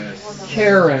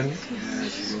Karen.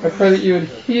 I pray that you would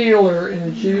heal her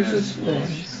in Jesus' name.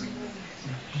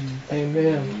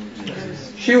 Amen.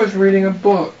 She was reading a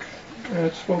book. And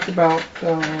it spoke about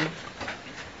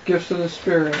gifts of the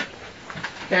Spirit.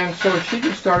 And so she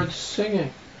just started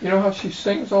singing. You know how she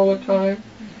sings all the time?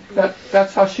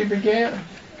 That's how she began.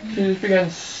 She just began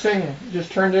singing. It just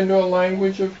turned into a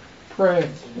language of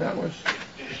praise. That was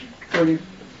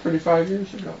 35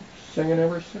 years ago. Singing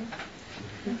ever since.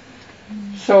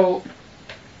 So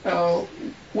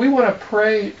we want to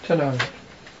pray tonight.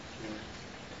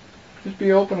 Just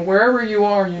be open. Wherever you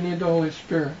are, you need the Holy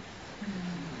Spirit.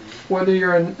 Whether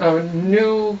you're a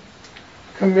new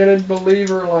committed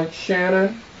believer like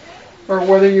Shannon, or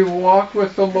whether you've walked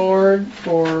with the Lord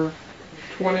for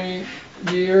 20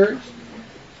 years,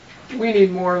 we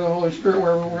need more of the Holy Spirit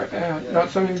wherever we're at.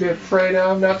 Not something to be afraid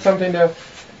of, not something to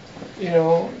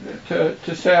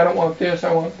say, I don't want this,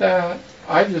 I want that.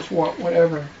 I just want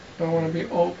whatever. I want to be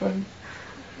open.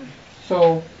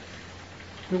 So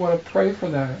we want to pray for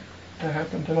that to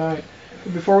happen tonight.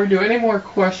 But before we do, any more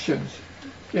questions?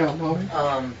 Yeah, Bobby?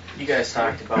 You guys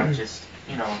talked about just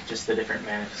the different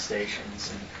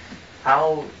manifestations. And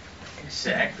how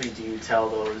exactly do you tell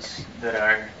those that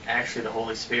are actually the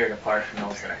Holy Spirit apart from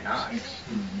those that are not?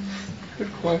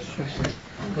 Good question.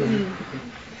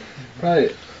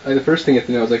 Probably, the first thing you have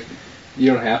to know is,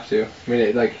 you don't have to.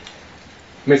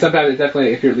 Sometimes it's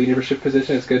definitely, if you're in a leadership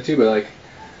position, it's good too, but,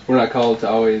 we're not called to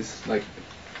always,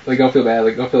 don't feel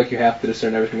bad. Don't feel like you have to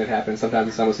discern everything that happens. Sometimes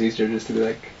it's almost easier just to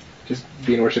be, just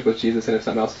be in worship with Jesus, and if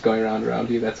something else is going around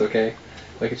you, that's okay.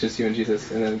 It's just you and Jesus.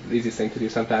 And then the easiest thing to do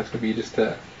sometimes could be just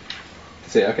to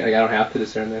say, okay, I don't have to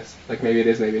discern this. Maybe it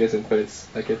is, maybe it isn't, but it's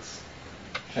I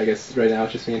guess right now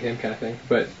it's just me and him kind of thing.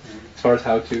 But as far as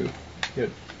how to do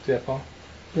that, Paul?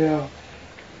 Yeah.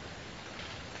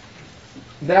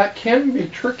 That can be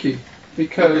tricky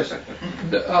because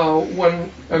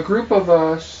when a group of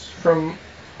us from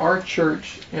our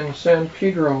church in San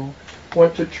Pedro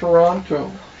went to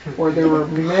Toronto, where there were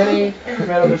many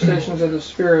manifestations of the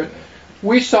Spirit,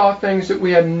 we saw things that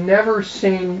we had never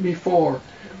seen before.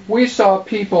 We saw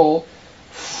people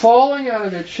falling out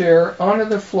of their chair onto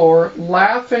the floor,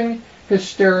 laughing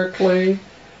hysterically,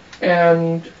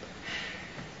 and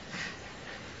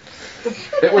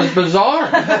it was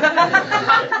bizarre.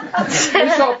 We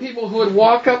saw people who would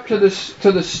walk up to the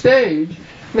stage,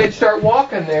 and they'd start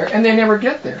walking there, and they never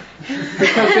get there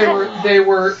because they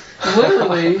were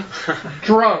literally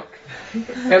drunk,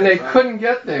 and they couldn't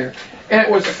get there. And it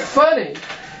was funny.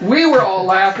 We were all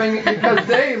laughing because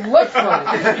they looked funny.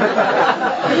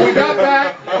 We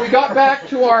got back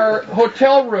to our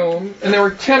hotel room, and there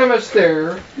were 10 of us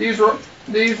there. These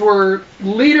were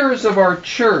leaders of our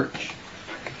church.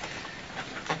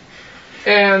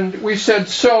 And we said,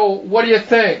 so, what do you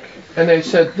think? And they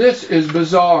said, this is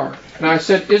bizarre. And I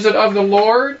said, is it of the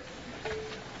Lord?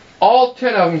 All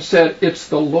 10 of them said, it's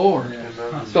the Lord.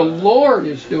 The Lord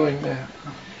is doing that.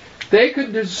 They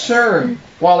could discern,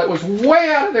 while it was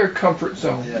way out of their comfort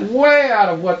zone, way out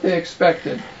of what they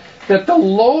expected, that the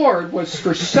Lord was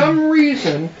for some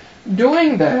reason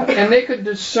doing that, and they could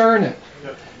discern it.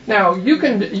 Now,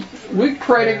 we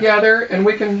pray together, and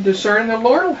we can discern. The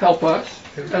Lord will help us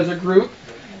as a group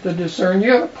to discern.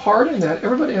 You have a part in that.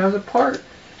 Everybody has a part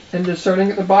in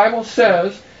discerning. The Bible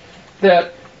says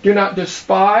that do not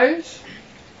despise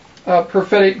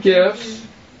prophetic gifts.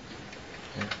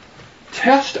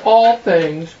 Test all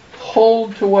things.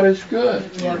 Hold to what is good.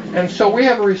 And so we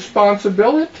have a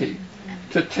responsibility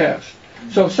to test.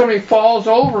 So if somebody falls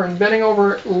over and bending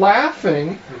over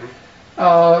laughing,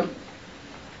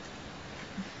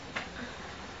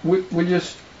 we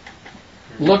just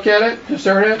look at it,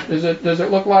 discern it. Does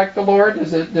it look like the Lord?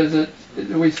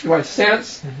 Do I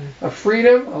sense a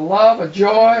freedom, a love, a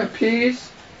joy, a peace?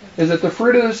 Is it the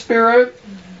fruit of the Spirit?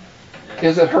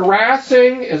 Is it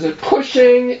harassing? Is it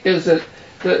pushing? Is it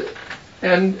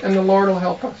and the Lord will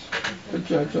help us to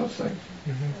judge those things.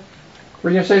 Were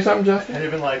you gonna say something, Jeff? And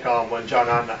even like when John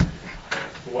Arnott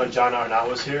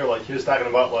was here, like he was talking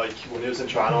about like when he was in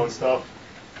Toronto and stuff,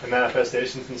 and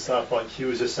manifestations and stuff. Like he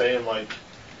was just saying like,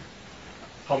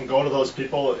 go to those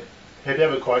people. If you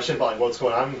have a question about like what's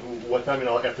going on with them,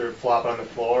 if they're flopping on the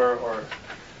floor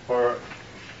or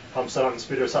sitting on the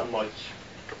speed or something, like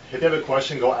if you have a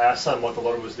question, go ask them what the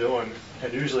Lord was doing.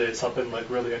 And usually it's something like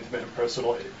really intimate and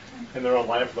personal in their own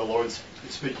life. The Lord's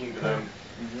speaking to them,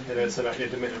 and it's in an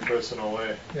intimate and personal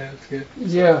way. Yeah, that's good.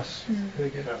 Yes. Really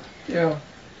good. Yeah.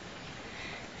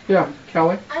 Yeah,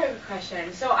 Kelly? I have a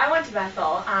question. So I went to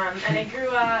Bethel, and I grew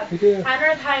up on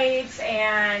North Heights,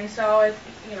 and so it's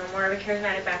more of a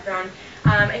charismatic background.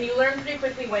 And you learn pretty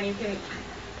quickly when you can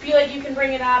feel like you can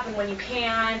bring it up and when you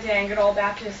can't, and good old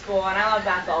Baptist school. And I love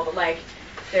Bethel, but like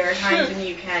there are times when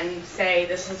you can say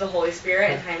this is the Holy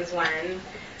Spirit, and times when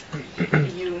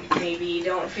you maybe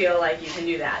don't feel like you can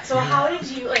do that. So how did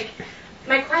you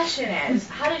my question is,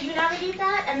 how did you navigate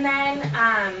that? And then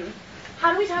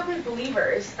how do we talk with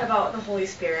believers about the Holy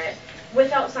Spirit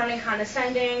without sounding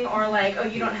condescending or like, oh,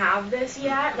 you don't have this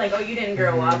yet? Like, oh, you didn't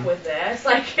grow up with this?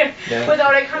 Like,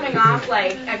 without it coming off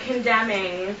like a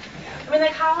condemning. I mean,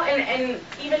 like how, and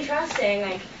even trusting,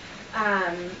 like,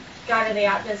 God, are they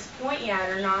at this point yet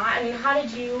or not? I mean, how did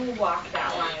you walk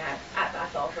that line at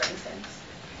Bethel, for instance?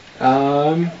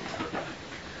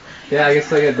 Yeah, I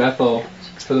guess like at Bethel,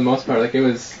 for the most part, like it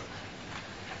was,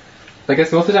 I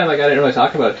guess most of the time, like I didn't really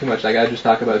talk about it too much. Like I just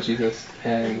talk about Jesus,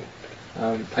 and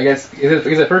I guess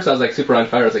because at first I was like super on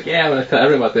fire. I was like, yeah, I'm gonna tell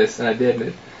everyone about this, and I did.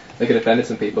 And it offended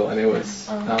some people, and it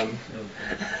wasn't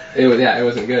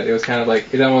good. It was kind of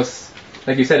like it almost,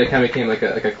 like you said, it kind of became like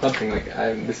a club thing. Like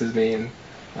this is me, and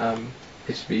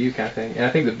it should be you kind of thing. And I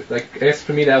think that, like I guess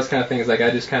for me that was kind of thing is like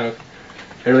I just kind of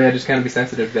be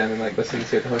sensitive to them and like listen to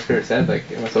see what the Holy Spirit said.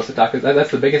 Like am I supposed to talk?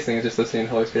 That's the biggest thing is just listening to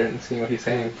the Holy Spirit and seeing what He's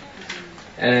saying.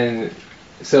 And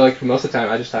so like for most of the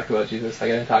time I just talked about Jesus. Like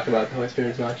I didn't talk about the Holy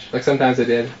Spirit as much. Like sometimes I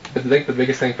did, but I think the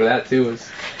biggest thing for that too was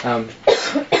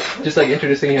just like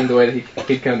introducing Him the way that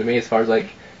he'd come to me, as far as like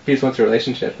He just wants a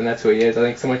relationship, and that's who He is. I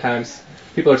think sometimes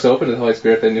people are so open to the Holy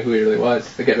Spirit if they knew who He really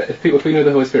was. Like if we knew who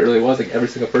the Holy Spirit really was, like every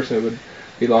single person would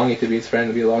be longing to be His friend,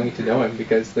 would be longing to know Him,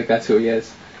 because like that's who He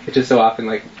is. It's just so often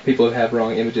like people have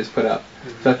wrong images put up.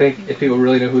 So I think if people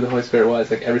really knew who the Holy Spirit was,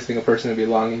 like every single person would be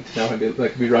longing to know Him,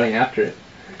 be running after it.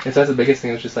 And so that's the biggest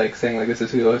thing, was just like saying like this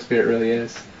is who the Holy Spirit really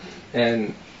is,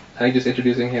 and I think just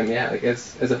introducing Him, like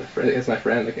as my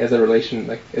friend, like as a relation,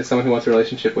 like as someone who wants a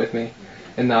relationship with me,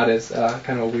 and not as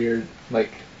kind of a weird like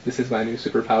this is my new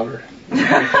superpower,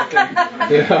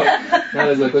 not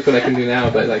as like look what I can do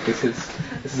now, but like this is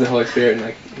the Holy Spirit, and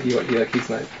like He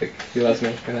loves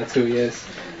me, and that's who He is,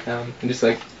 and just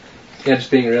like just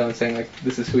being real and saying like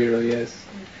this is who He really is.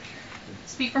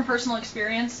 Speak from personal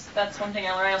experience. That's one thing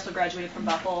I learned. I also graduated from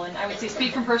Bethel, and I would say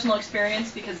speak from personal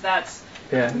experience, because that's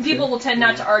people will tend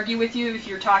not to argue with you if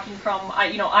you're talking from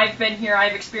I've been here,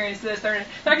 I've experienced this. They're not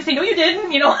gonna say no you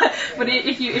didn't, But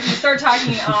if you start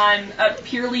talking on a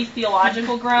purely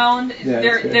theological ground,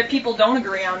 there people don't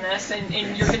agree on this, and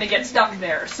you're gonna get stuck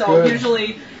there. So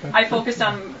usually I focus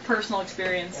on personal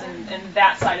experience and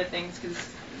that side of things, because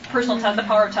the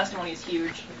power of testimony is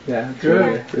huge. Yeah, it's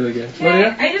really good.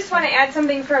 I just want to add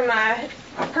something from a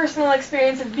personal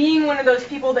experience of being one of those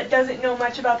people that doesn't know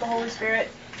much about the Holy Spirit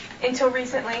until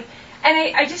recently.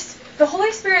 And the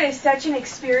Holy Spirit is such an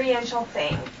experiential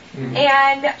thing. Mm-hmm.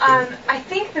 And I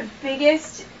think the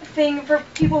biggest thing for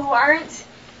people who aren't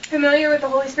familiar with the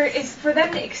Holy Spirit is for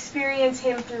them to experience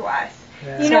Him through us.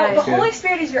 Yeah. The Holy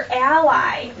Spirit is your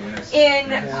ally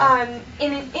in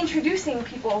introducing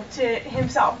people to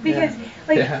Himself, because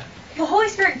the Holy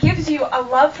Spirit gives you a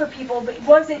love for people that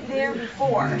wasn't there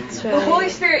before. The Holy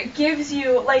Spirit gives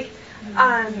you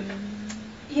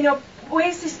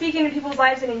ways to speak into people's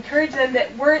lives and encourage them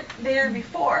that weren't there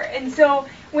before. And so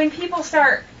when people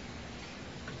start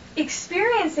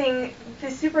experiencing the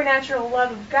supernatural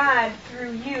love of God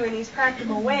through you in these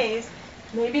practical ways,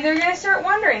 maybe they're going to start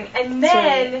wondering, and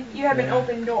then you have an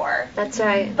open door. That's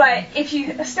right. But if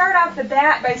you start off the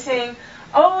bat by saying,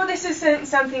 oh, this isn't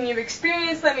something you've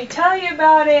experienced, let me tell you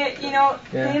about it,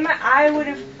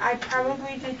 I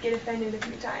probably did get offended a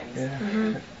few times. Yeah.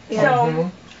 Mm-hmm.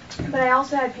 So, but I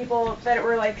also had people that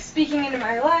were like speaking into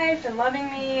my life and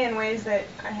loving me in ways that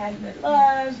I hadn't been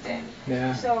loved,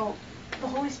 and so the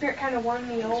Holy Spirit kind of won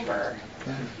me over.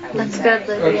 That's good,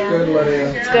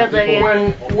 Lydia. That's good,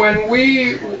 Lydia. When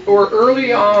we were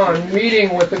early on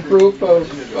meeting with a group of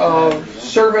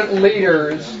servant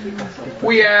leaders,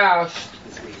 we asked,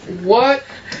 what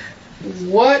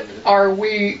what are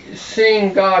we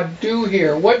seeing God do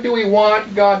here? What do we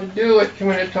want God to do at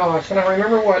Communitas? And I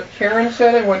remember what Karen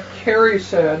said and what Carrie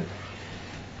said.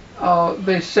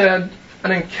 They said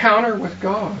an encounter with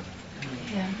God.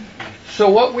 Yeah. So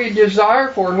what we desire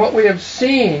for and what we have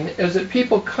seen is that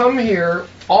people come here,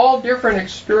 all different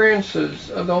experiences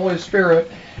of the Holy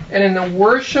Spirit, and in the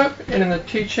worship and in the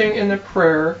teaching and the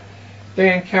prayer,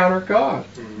 they encounter God.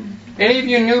 Any of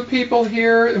you new people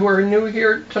here who are new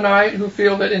here tonight who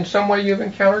feel that in some way you've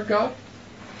encountered God?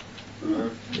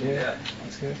 Yeah,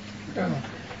 that's good. Yeah.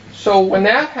 So when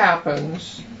that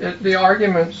happens, the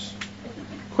arguments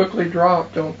quickly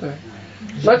drop, don't they?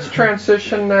 Let's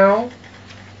transition now.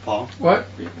 Paul? What?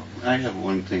 I have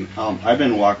one thing. I've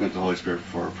been walking with the Holy Spirit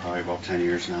for probably about 10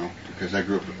 years now because I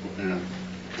grew up in a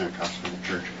Pentecostal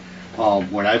church.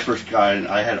 When I first got in,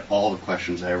 I had all the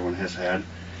questions that everyone has had.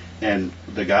 And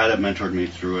the guy that mentored me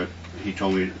through it, he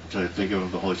told me to think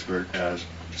of the Holy Spirit as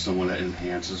someone that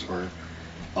enhances or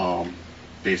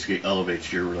basically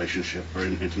elevates your relationship or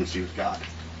intimacy with God.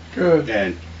 Good.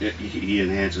 And he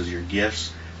enhances your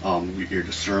gifts, your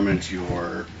discernment,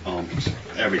 your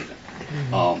everything.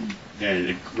 And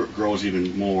it grows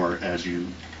even more as you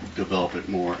develop it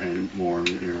more and more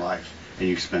in your life, and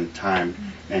you spend time.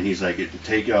 And he's like,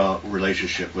 take a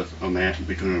relationship with a man,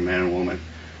 between a man and a woman.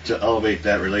 To elevate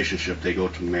that relationship, they go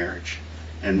to marriage,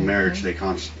 and marriage they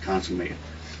consummate.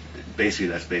 Basically,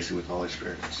 that's basically what the Holy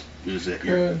Spirit is that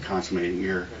you're consummating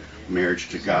your marriage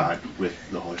to God with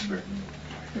the Holy Spirit.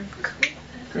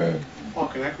 Good. Paul,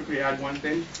 can I quickly add one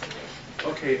thing?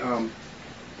 Okay,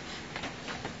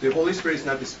 the Holy Spirit is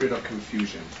not the spirit of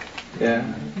confusion. Yeah.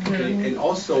 Okay, and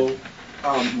also,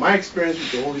 my experience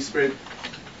with the Holy Spirit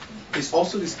is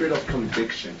also the spirit of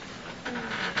conviction.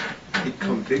 It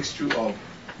convicts you of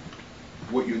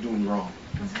what you're doing wrong.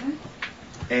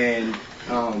 And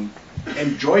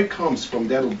joy comes from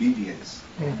that obedience.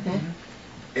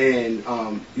 And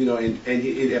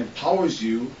it empowers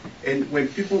you. And when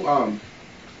people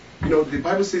the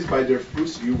Bible says by their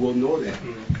fruits you will know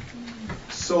them.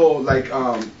 So like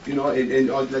Paul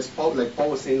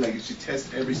was saying, like you should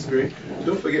test every spirit.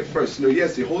 Don't forget first,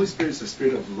 yes, the Holy Spirit is a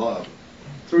spirit of love.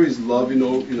 Through His love,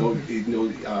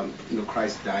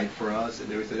 Christ died for us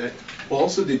and everything like that. But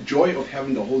also the joy of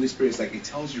having the Holy Spirit is like it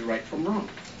tells you right from wrong.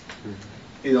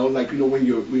 When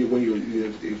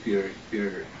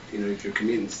if you're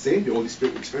committing sin, the Holy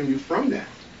Spirit will turn you from that.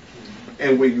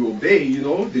 And when you obey,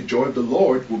 the joy of the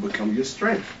Lord will become your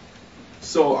strength.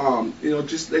 So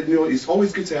it's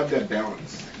always good to have that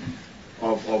balance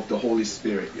of the Holy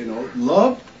Spirit.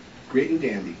 Love, great and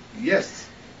dandy. Yes.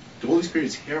 The Holy Spirit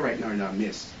is here right now in our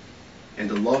midst. And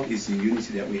the love is the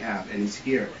unity that we have. And He's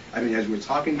here. I mean, as we're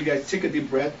talking, you guys take a deep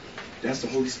breath. That's the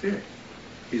Holy Spirit.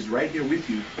 He's right here with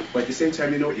you. But at the same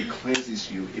time, it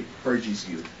cleanses you. It purges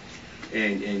you.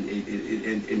 And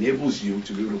it enables you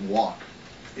to be able to walk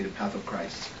in the path of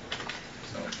Christ.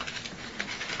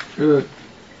 Good.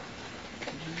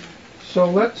 So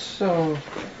let's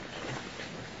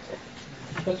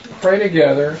pray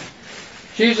together.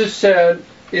 Jesus said,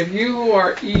 if you who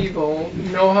are evil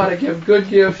know how to give good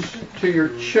gifts to your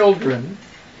children,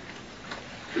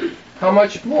 how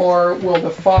much more will the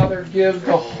Father give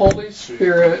the Holy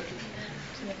Spirit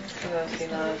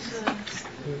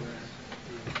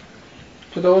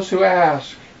to those who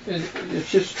ask?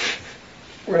 It's just,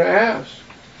 we're going to ask.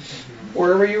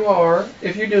 Wherever you are,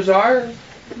 if you desire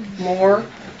more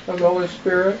of the Holy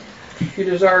Spirit, if you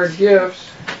desire gifts,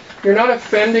 you're not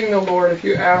offending the Lord if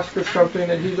you ask for something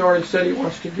that He's already said He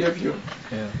wants to give you.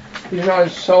 Yeah. He's not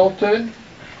insulted.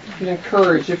 He's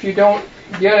encouraged. If you don't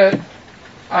get it,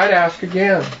 I'd ask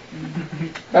again.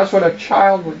 That's what a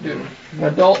child would do. An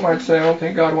adult might say, I don't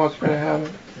think God wants me to have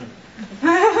it.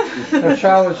 And a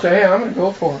child would say, hey, I'm going to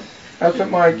go for it. That's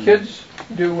what my kids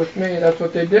do with me. That's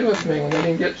what they did with me. When they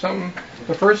didn't get something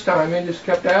the first time, they just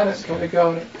kept at it until they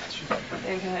got it.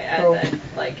 And can I add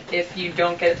that, if you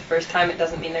don't get it the first time, it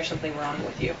doesn't mean there's something wrong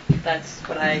with you. That's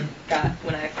what I got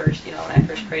when I first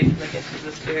prayed for the gifts of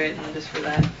the Spirit, and just for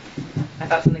that, I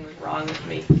thought something was wrong with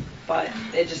me. But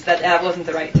it just that wasn't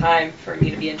the right time for me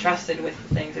to be entrusted with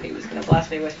the things that He was going to bless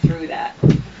me with through that.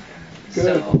 Good.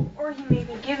 So, or He may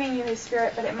be giving you His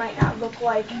Spirit, but it might not look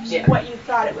like what you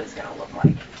thought it was going to look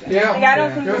like. Yeah. I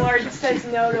don't think the Lord says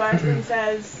no to us and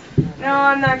says, no,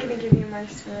 I'm not going to give you my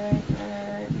Spirit.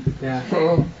 Yeah.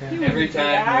 Every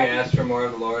time we ask for more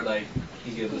of the Lord,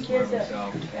 He gives us more of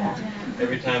Himself. Yeah.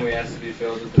 Every time we ask to be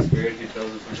filled with the Spirit, He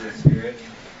fills us with His Spirit.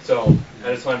 So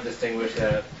I just want to distinguish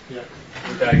that.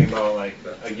 we're talking about like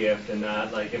a gift and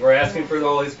not like if we're asking for the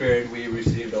Holy Spirit, we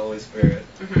receive the Holy Spirit.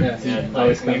 And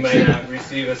like we might not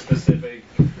receive a specific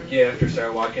gift or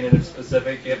start walking in a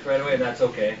specific gift right away, and that's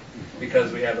okay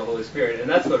because we have the Holy Spirit, and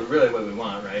that's what we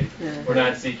want, right? We're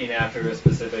not seeking after a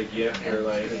specific gift or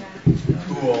like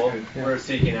tool. We're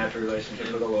seeking after a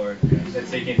relationship with the Lord and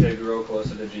seeking to grow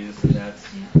closer to Jesus, and that's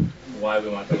why we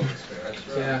want the Holy Spirit.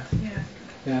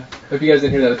 Yeah. If you guys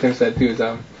didn't hear that, what Tim said too is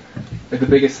like the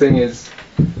biggest thing is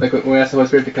like when we ask the Holy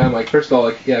Spirit to come, like first of all,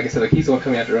 like like I said, like he's the one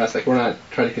coming after us. Like we're not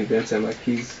trying to convince him. Like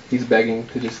he's begging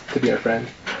to be our friend,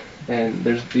 and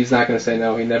he's not going to say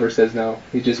no. He never says no.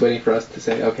 He's just waiting for us to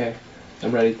say, okay,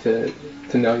 I'm ready to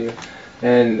know you.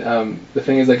 And the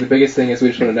thing is, like the biggest thing is we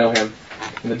just want to know him.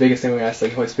 And the biggest thing we ask,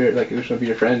 like Holy Spirit, like we just want to be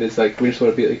your friend. Is like we just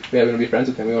want to be like we want to be friends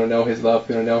with him. We want to know his love.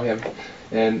 We want to know him.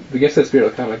 And the gifts of the Spirit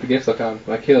will come. Like the gifts will come.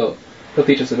 Like he'll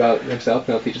teach us about himself,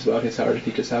 and he'll teach us about his heart, and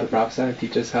teach us how to prophesy, and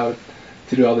teach us how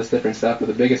to do all this different stuff. But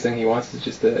the biggest thing he wants is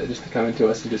just to come into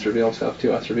us and just reveal himself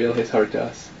to us, reveal his heart to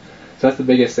us. So that's the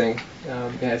biggest thing.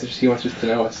 It's just he wants just to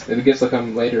know us. And the gifts will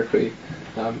come later if we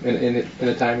in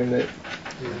the timing that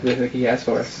he has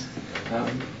for us.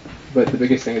 But the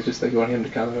biggest thing is just like we want him to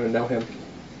come and know him.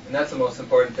 And that's the most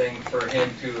important thing for him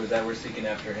too, is that we're seeking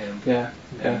after him.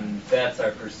 And that's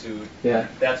our pursuit.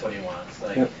 That's what he wants.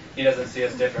 Like he doesn't see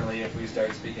us differently if we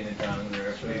start speaking in tongues or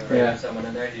if we pray for someone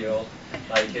and they're healed.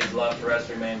 Like his love for us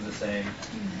remains the same.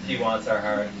 He wants our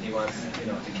heart. He wants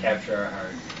to capture our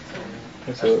heart.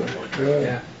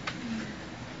 Absolutely.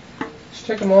 Just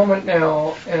take a moment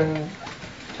now and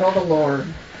tell the Lord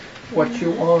what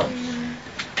you want.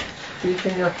 Speak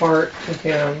in your heart to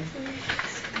him.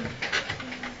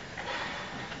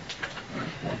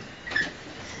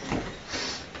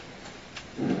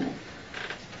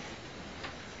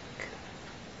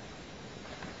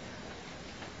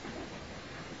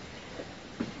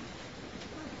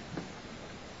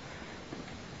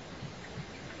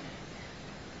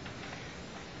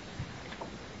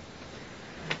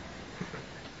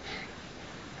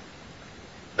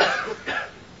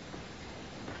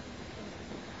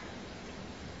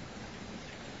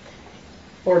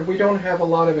 Lord, we don't have a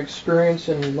lot of experience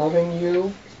in loving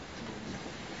you.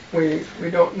 We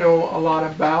don't know a lot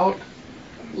about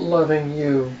loving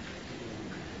you.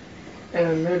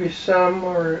 And maybe some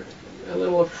are a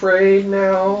little afraid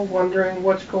now, wondering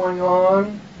what's going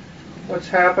on, what's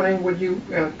happening. Would you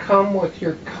come with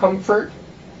your comfort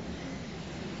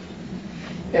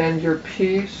and your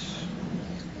peace?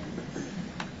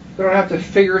 We don't have to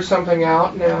figure something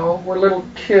out now. We're little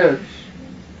kids.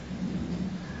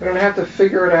 We don't have to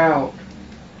figure it out.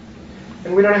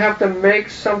 And we don't have to make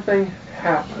something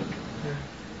happen.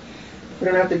 We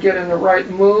don't have to get in the right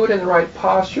mood, in the right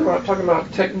posture. We're not talking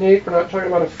about technique. We're not talking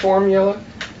about a formula.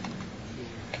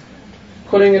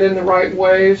 Putting it in the right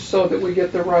ways so that we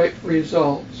get the right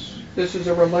results. This is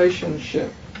a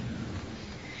relationship.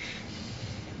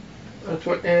 That's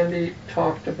what Andy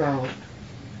talked about.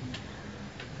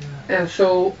 And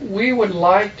so we would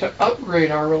like to upgrade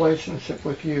our relationship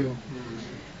with you.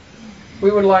 We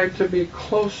would like to be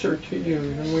closer to you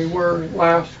than we were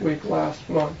last week, last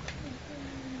month.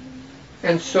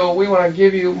 And so we want to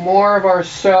give you more of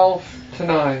ourselves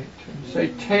tonight. And say,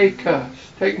 take us.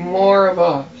 Take more of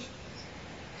us.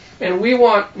 And we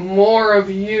want more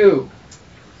of you.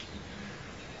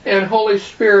 And Holy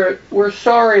Spirit, we're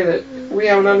sorry that we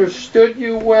haven't understood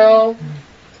you well.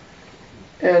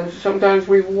 And sometimes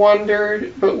we've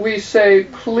wondered. But we say,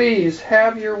 please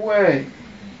have your way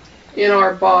in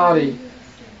our body,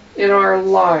 in our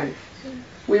life.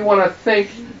 We want to think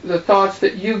the thoughts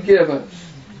that you give us.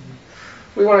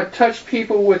 We want to touch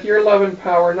people with your love and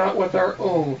power, not with our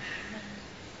own.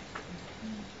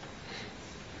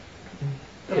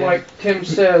 And like Tim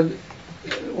said,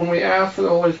 when we ask for the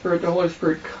Holy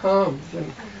Spirit comes. And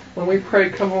when we pray,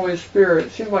 come Holy Spirit,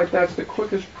 it seems like that's the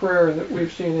quickest prayer that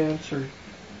we've seen answered.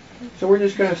 So we're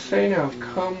just going to say now,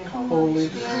 come Holy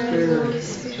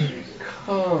Spirit.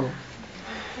 Come.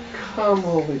 Come,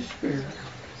 Holy Spirit.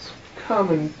 Come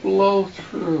and blow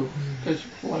through this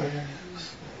place.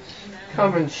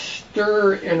 Come and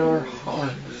stir in our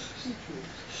hearts.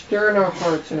 Stir in our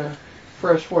hearts in a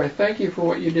fresh way. Thank you for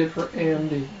what you did for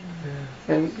Andy.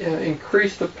 And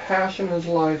increase the passion in his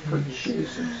life for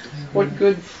Jesus. What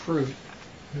good fruit.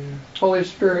 Holy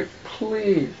Spirit,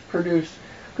 please produce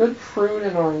good fruit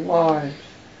in our lives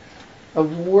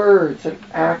of words and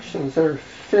actions that are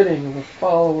fitting of a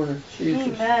follower of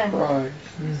Jesus Christ.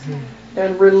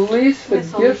 And release the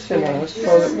gifts in us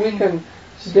so that we can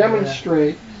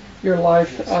demonstrate your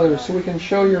life to others, so we can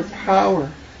show your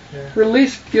power.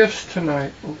 Release gifts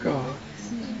tonight, oh God.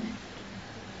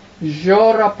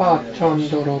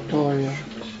 Jorapatandorotoya.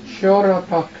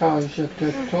 Jorapakaja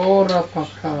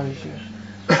tetorapakaja.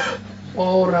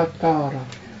 Oratara.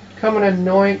 Come and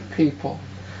anoint people.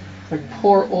 Like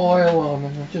pour oil on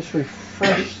them and just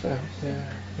refresh them.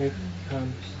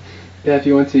 Yeah, if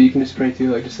you want to, you can just pray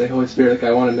too. Like just say, Holy Spirit, like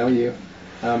I want to know you.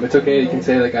 It's okay. You can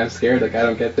say like I'm scared. Like I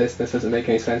don't get this. This doesn't make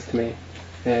any sense to me,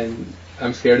 and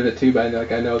I'm scared of it too. But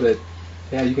I know that.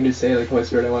 Yeah, you can just say like Holy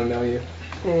Spirit, I want to know you.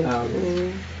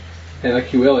 And like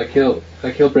He will.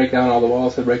 He'll break down all the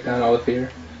walls. He'll break down all the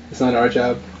fear. It's not our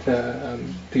job to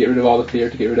get rid of all the fear,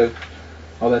 to get rid of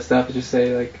all that stuff. To just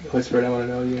say like Holy Spirit, I want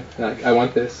to know you. And, like I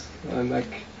want this. And like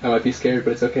I might be scared,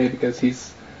 but it's okay because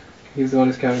He's the one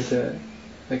who's coming to.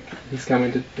 Like He's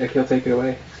coming to, like He'll take it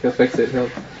away. He'll fix it.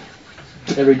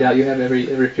 Every doubt you have, every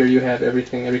fear you have,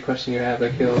 everything, every question you have,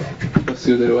 like He'll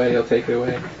soothe it away. He'll take it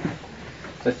away.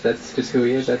 That's just who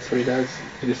He is. That's what He does.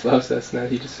 He just loves us. Now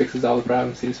He just fixes all the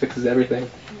problems. He just fixes everything.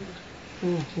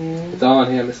 It's all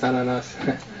on Him. It's not on us.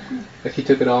 Like He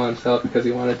took it all on Himself because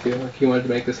He wanted to. Like He wanted to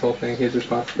make this whole thing His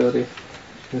responsibility.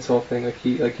 This whole thing, like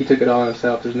He took it all on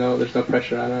Himself. There's no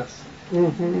pressure on us.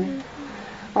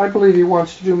 I believe He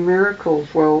wants to do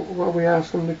miracles while we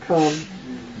ask Him to come.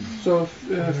 So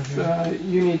if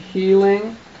you need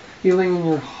healing in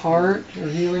your heart or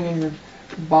healing in your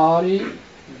body,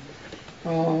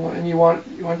 and you want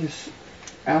to just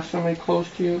ask somebody close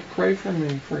to you, pray for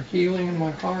me for healing in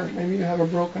my heart. Maybe you have a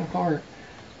broken heart.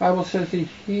 The Bible says He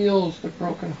heals the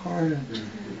brokenhearted.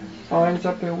 Binds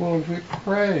up their wounds. We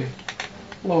pray,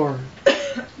 Lord,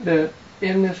 that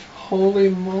in this holy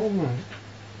moment,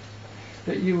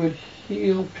 that you would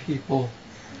heal people,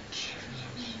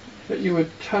 that you would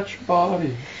touch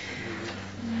bodies,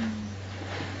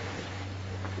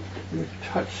 you would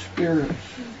touch spirits.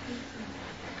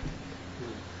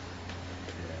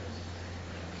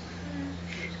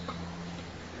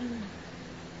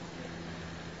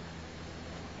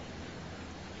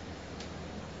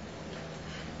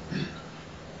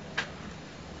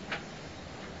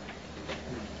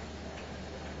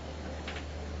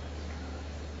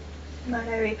 Lord,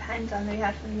 I repent on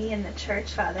behalf of me and the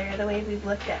church, Father, the way we've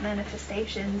looked at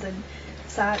manifestations and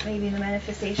sought maybe the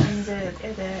manifestations or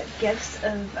the gifts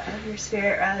of your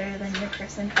Spirit rather than your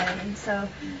personhood. And so,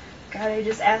 God, I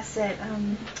just ask that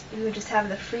you would just have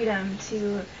the freedom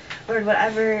to, Lord,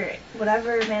 whatever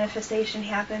manifestation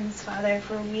happens, Father, if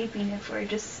we're weeping, if we're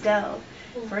just still,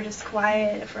 if we're just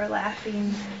quiet, if we're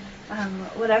laughing,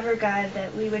 whatever, God,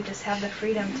 that we would just have the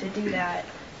freedom to do that.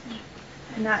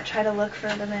 And not try to look for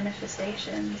the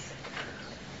manifestations.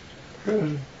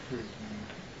 Right.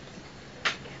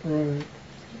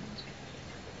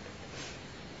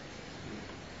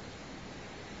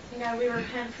 God, we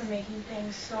repent for making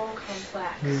things so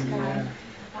complex, God.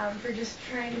 For just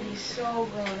trying to be so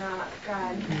grown up,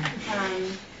 God.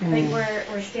 Like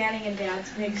we're standing in Dad's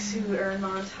big suit or in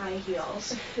Mom's high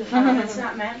heels. It's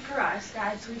not meant for us,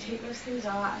 God, so we take those things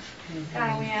off.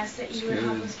 God, and we ask that you would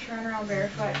help us turn around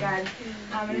barefoot, God,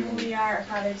 and who we are,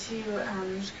 Father, to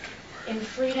in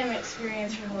freedom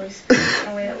experience your Holy Spirit in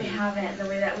a way that we haven't, the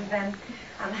way that we've been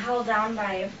held down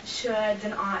by shoulds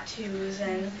and ought tos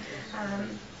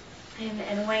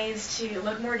and ways to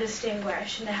look more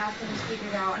distinguished and to have things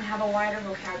figured out and have a wider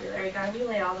vocabulary. God, we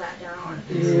lay all that down.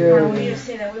 We just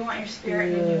say that we want your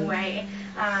Spirit in a new way.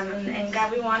 And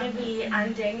God, we want to be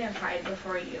undignified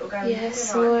before you. God, we think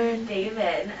about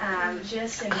David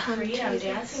just in freedom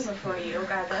dancing before you.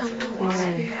 God, that's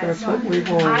what we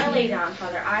want. I lay down,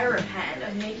 Father, I repent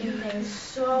of making things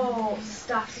so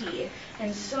stuffy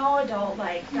and so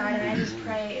adult-like. God, and I just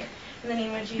pray in the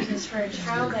name of Jesus for a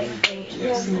childlike faith.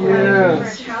 For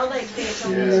a childlike faith,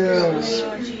 in the name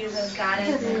of Jesus, God.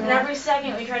 And every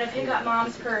second we try to pick up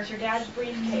Mom's purse or Dad's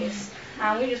briefcase.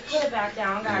 We just put it back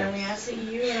down, God, and we ask that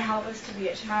you would help us to be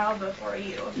a child before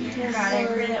you. God, I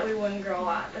pray that we wouldn't grow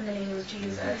up in the name of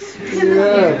Jesus. That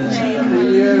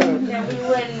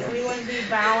we wouldn't be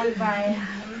bound by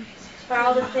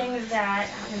all the things that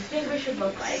we think we should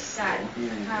look like, God.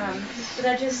 But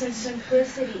that just in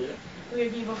simplicity we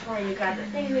would be before you, God, that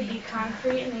things would be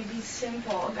concrete and they'd be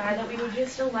simple, God, that we would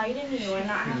just delight in you and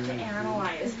not have to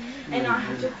analyze and not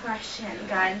have to question,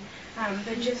 God,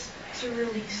 but just to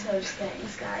release those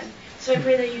things, God. So I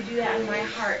pray that you do that in my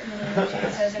heart in the name of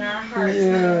Jesus, in our hearts.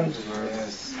 Yes.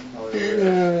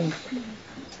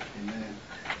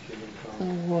 So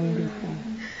wonderful.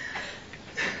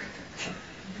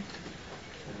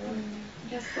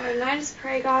 Yes, Lord, and I just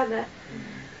pray, God, that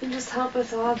you just help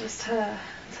us all just to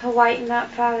lighten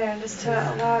up, Father, and just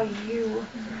to allow you,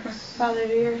 Father,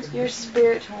 your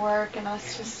Spirit to work and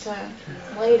us just to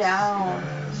lay down.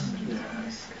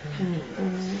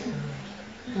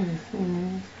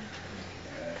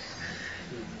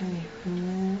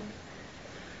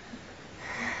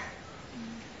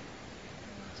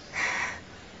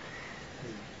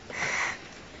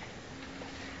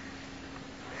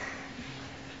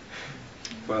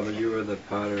 Father, you are the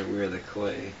potter and we are the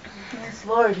clay. Yes,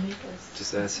 Lord, meet us.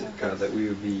 Just ask God that we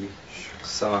would be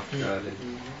soft, God,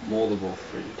 and moldable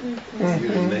for you. You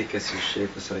would make us and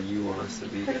shape us how you want us to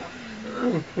be, God.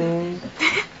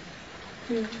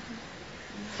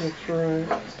 That's right.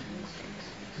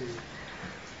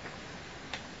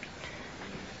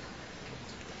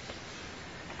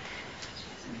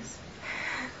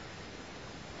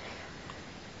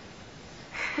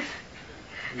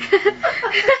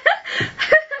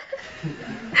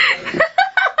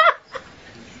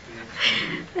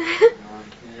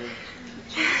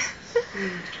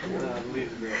 I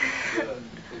believe the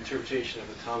interpretation of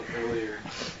the tongue earlier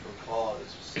from Paul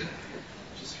is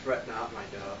just fret not, my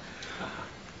dove.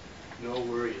 No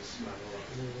worries, my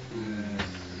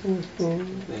Lord.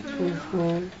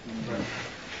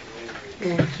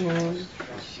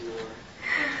 Trust you, Lord.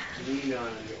 Lean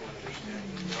on your own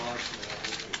understanding. Knowledge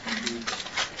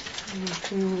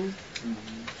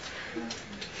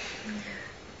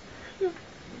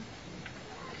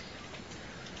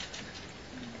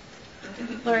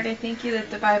Lord, I thank you that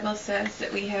the Bible says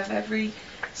that we have every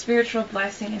spiritual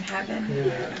blessing in heaven.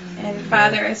 And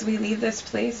Father, as we leave this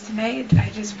place tonight, I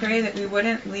just pray that we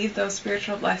wouldn't leave those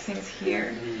spiritual blessings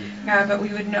here, God, but we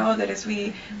would know that as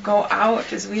we go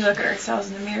out, as we look at ourselves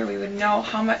in the mirror, we would know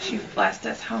how much you've blessed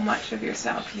us, how much of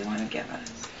yourself you want to give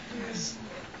us. Yes.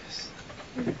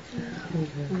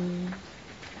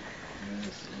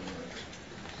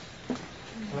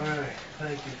 All right.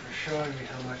 Thank you for showing me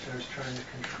how much I was trying to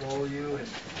control you and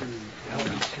help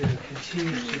me to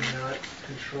continue to not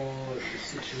control the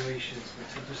situations, but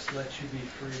to just let you be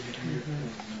free to do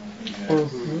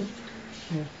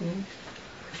your thing.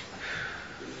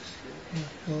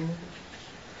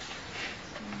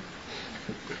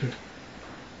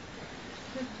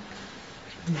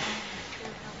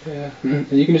 Yeah,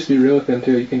 and you can just be real with them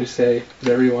too. You can just say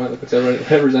whatever you want, like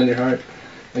whatever's on your heart.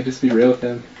 Like just be real with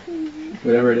them,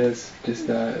 whatever it is. Just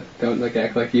don't like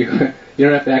act like you. You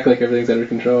don't have to act like everything's under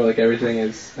control. Like everything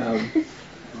is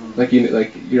like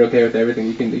you're okay with everything.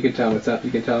 You can tell them what's up.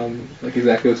 You can tell them like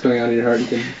exactly what's going on in your heart. You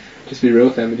can just be real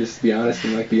with them and just be honest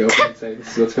and like be open and say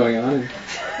this is what's going on and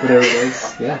whatever it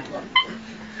is. Yeah.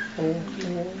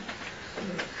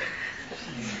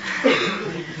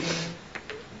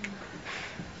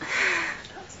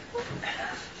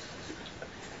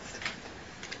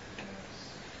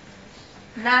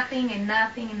 Nothing and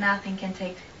nothing and nothing can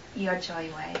take your joy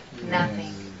away.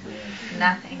 Nothing.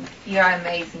 Nothing. You are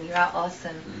amazing. You are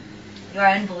awesome. You are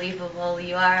unbelievable.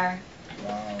 You are.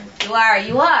 Wow.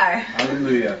 You are.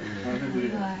 Hallelujah.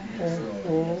 You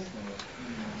are.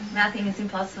 Nothing is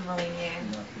impossible in you.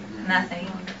 Nothing.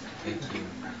 Thank you.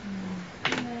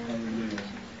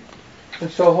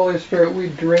 And so, Holy Spirit, we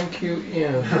drink you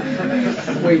in.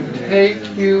 We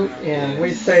take you in.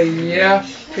 We say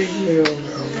yes to you.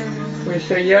 We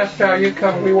say yes to how you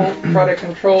come. We won't try to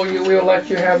control you. We will let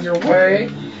you have your way.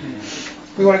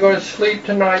 We want to go to sleep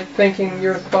tonight thinking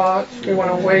your thoughts. We want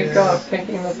to wake up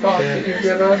thinking the thoughts that you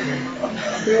give us.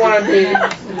 We want to be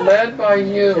led by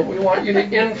you. We want you to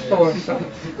influence us,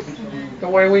 the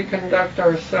way we conduct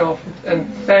ourselves.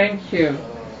 And thank you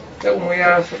that when we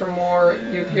ask for more,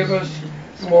 you give us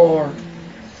more.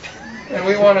 And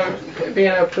we want to be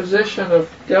in a position of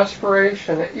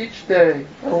desperation each day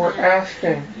where we're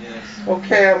asking,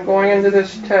 okay, I'm going into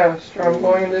this test, or I'm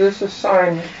going into this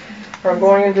assignment, or I'm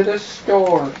going into this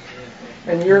store,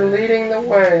 and you're leading the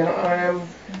way and I am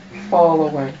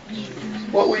following.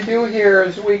 What we do here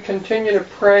is we continue to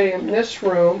pray in this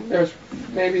room. There's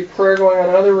maybe prayer going on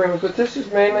in other rooms, but this is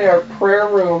mainly our prayer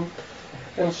room.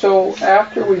 And so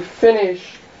after we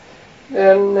finish,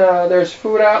 then there's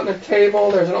food out on the table.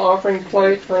 There's an offering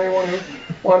plate for anyone who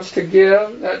wants to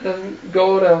give. That doesn't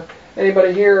go to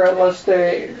anybody here unless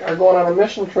they are going on a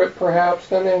mission trip, perhaps.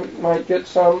 Then they might get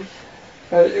some.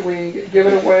 We give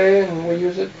it away and we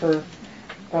use it for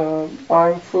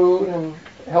buying food and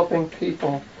helping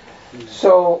people.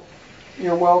 So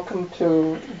you're welcome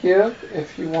to give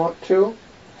if you want to.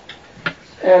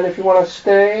 And if you want to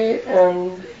stay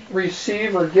and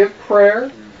receive or give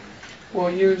prayer, we'll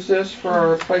use this for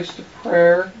our place of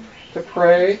prayer to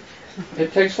pray.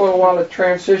 It takes a little while to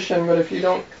transition, but if you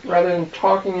don't, rather than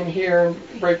talking in here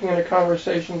and breaking into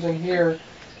conversations in here,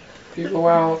 if you go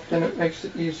out, then it makes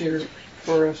it easier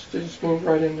for us to just move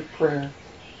right into prayer.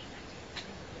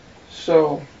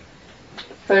 So,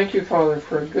 thank you, Father,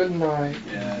 for a good night.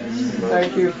 Yes.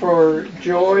 Thank you for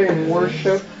joy and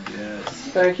worship. Yes.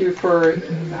 Thank you for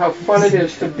how fun it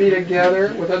is to be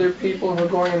together with other people who are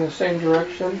going in the same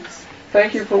direction.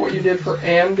 Thank you for what you did for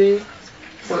Andy,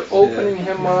 for opening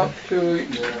him up to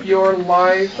your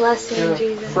life in a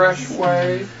fresh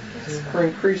way, for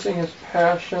increasing his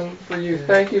passion for you.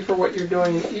 Thank you for what you're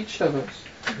doing in each of us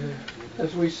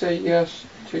as we say yes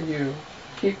to you.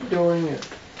 Keep doing it.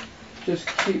 Just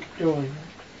keep doing it.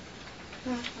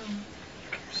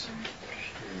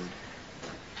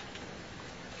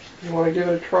 If you want to give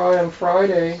it a try on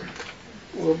Friday,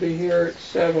 we'll be here at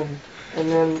 7. And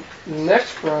then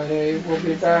next Friday, we'll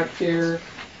be back here.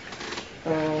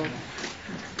 You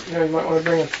might want to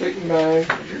bring a sleeping bag.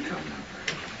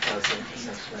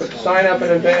 But sign up in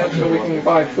advance so we can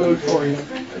buy food for you.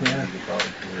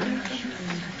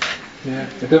 Yeah.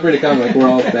 Feel free to come. We're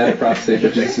all bad at prophecy,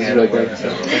 but Jesus is really good. So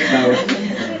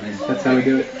that's how we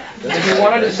do it. If you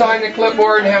wanted to sign the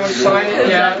clipboard and haven't signed it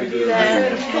yet, do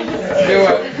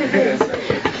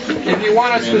it. If you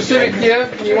want a specific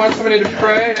gift and you want somebody to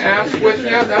pray and ask with you,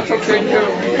 that's okay too.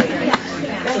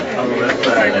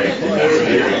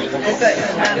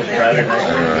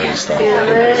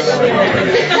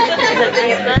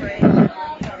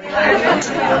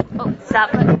 Oh, stop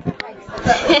it.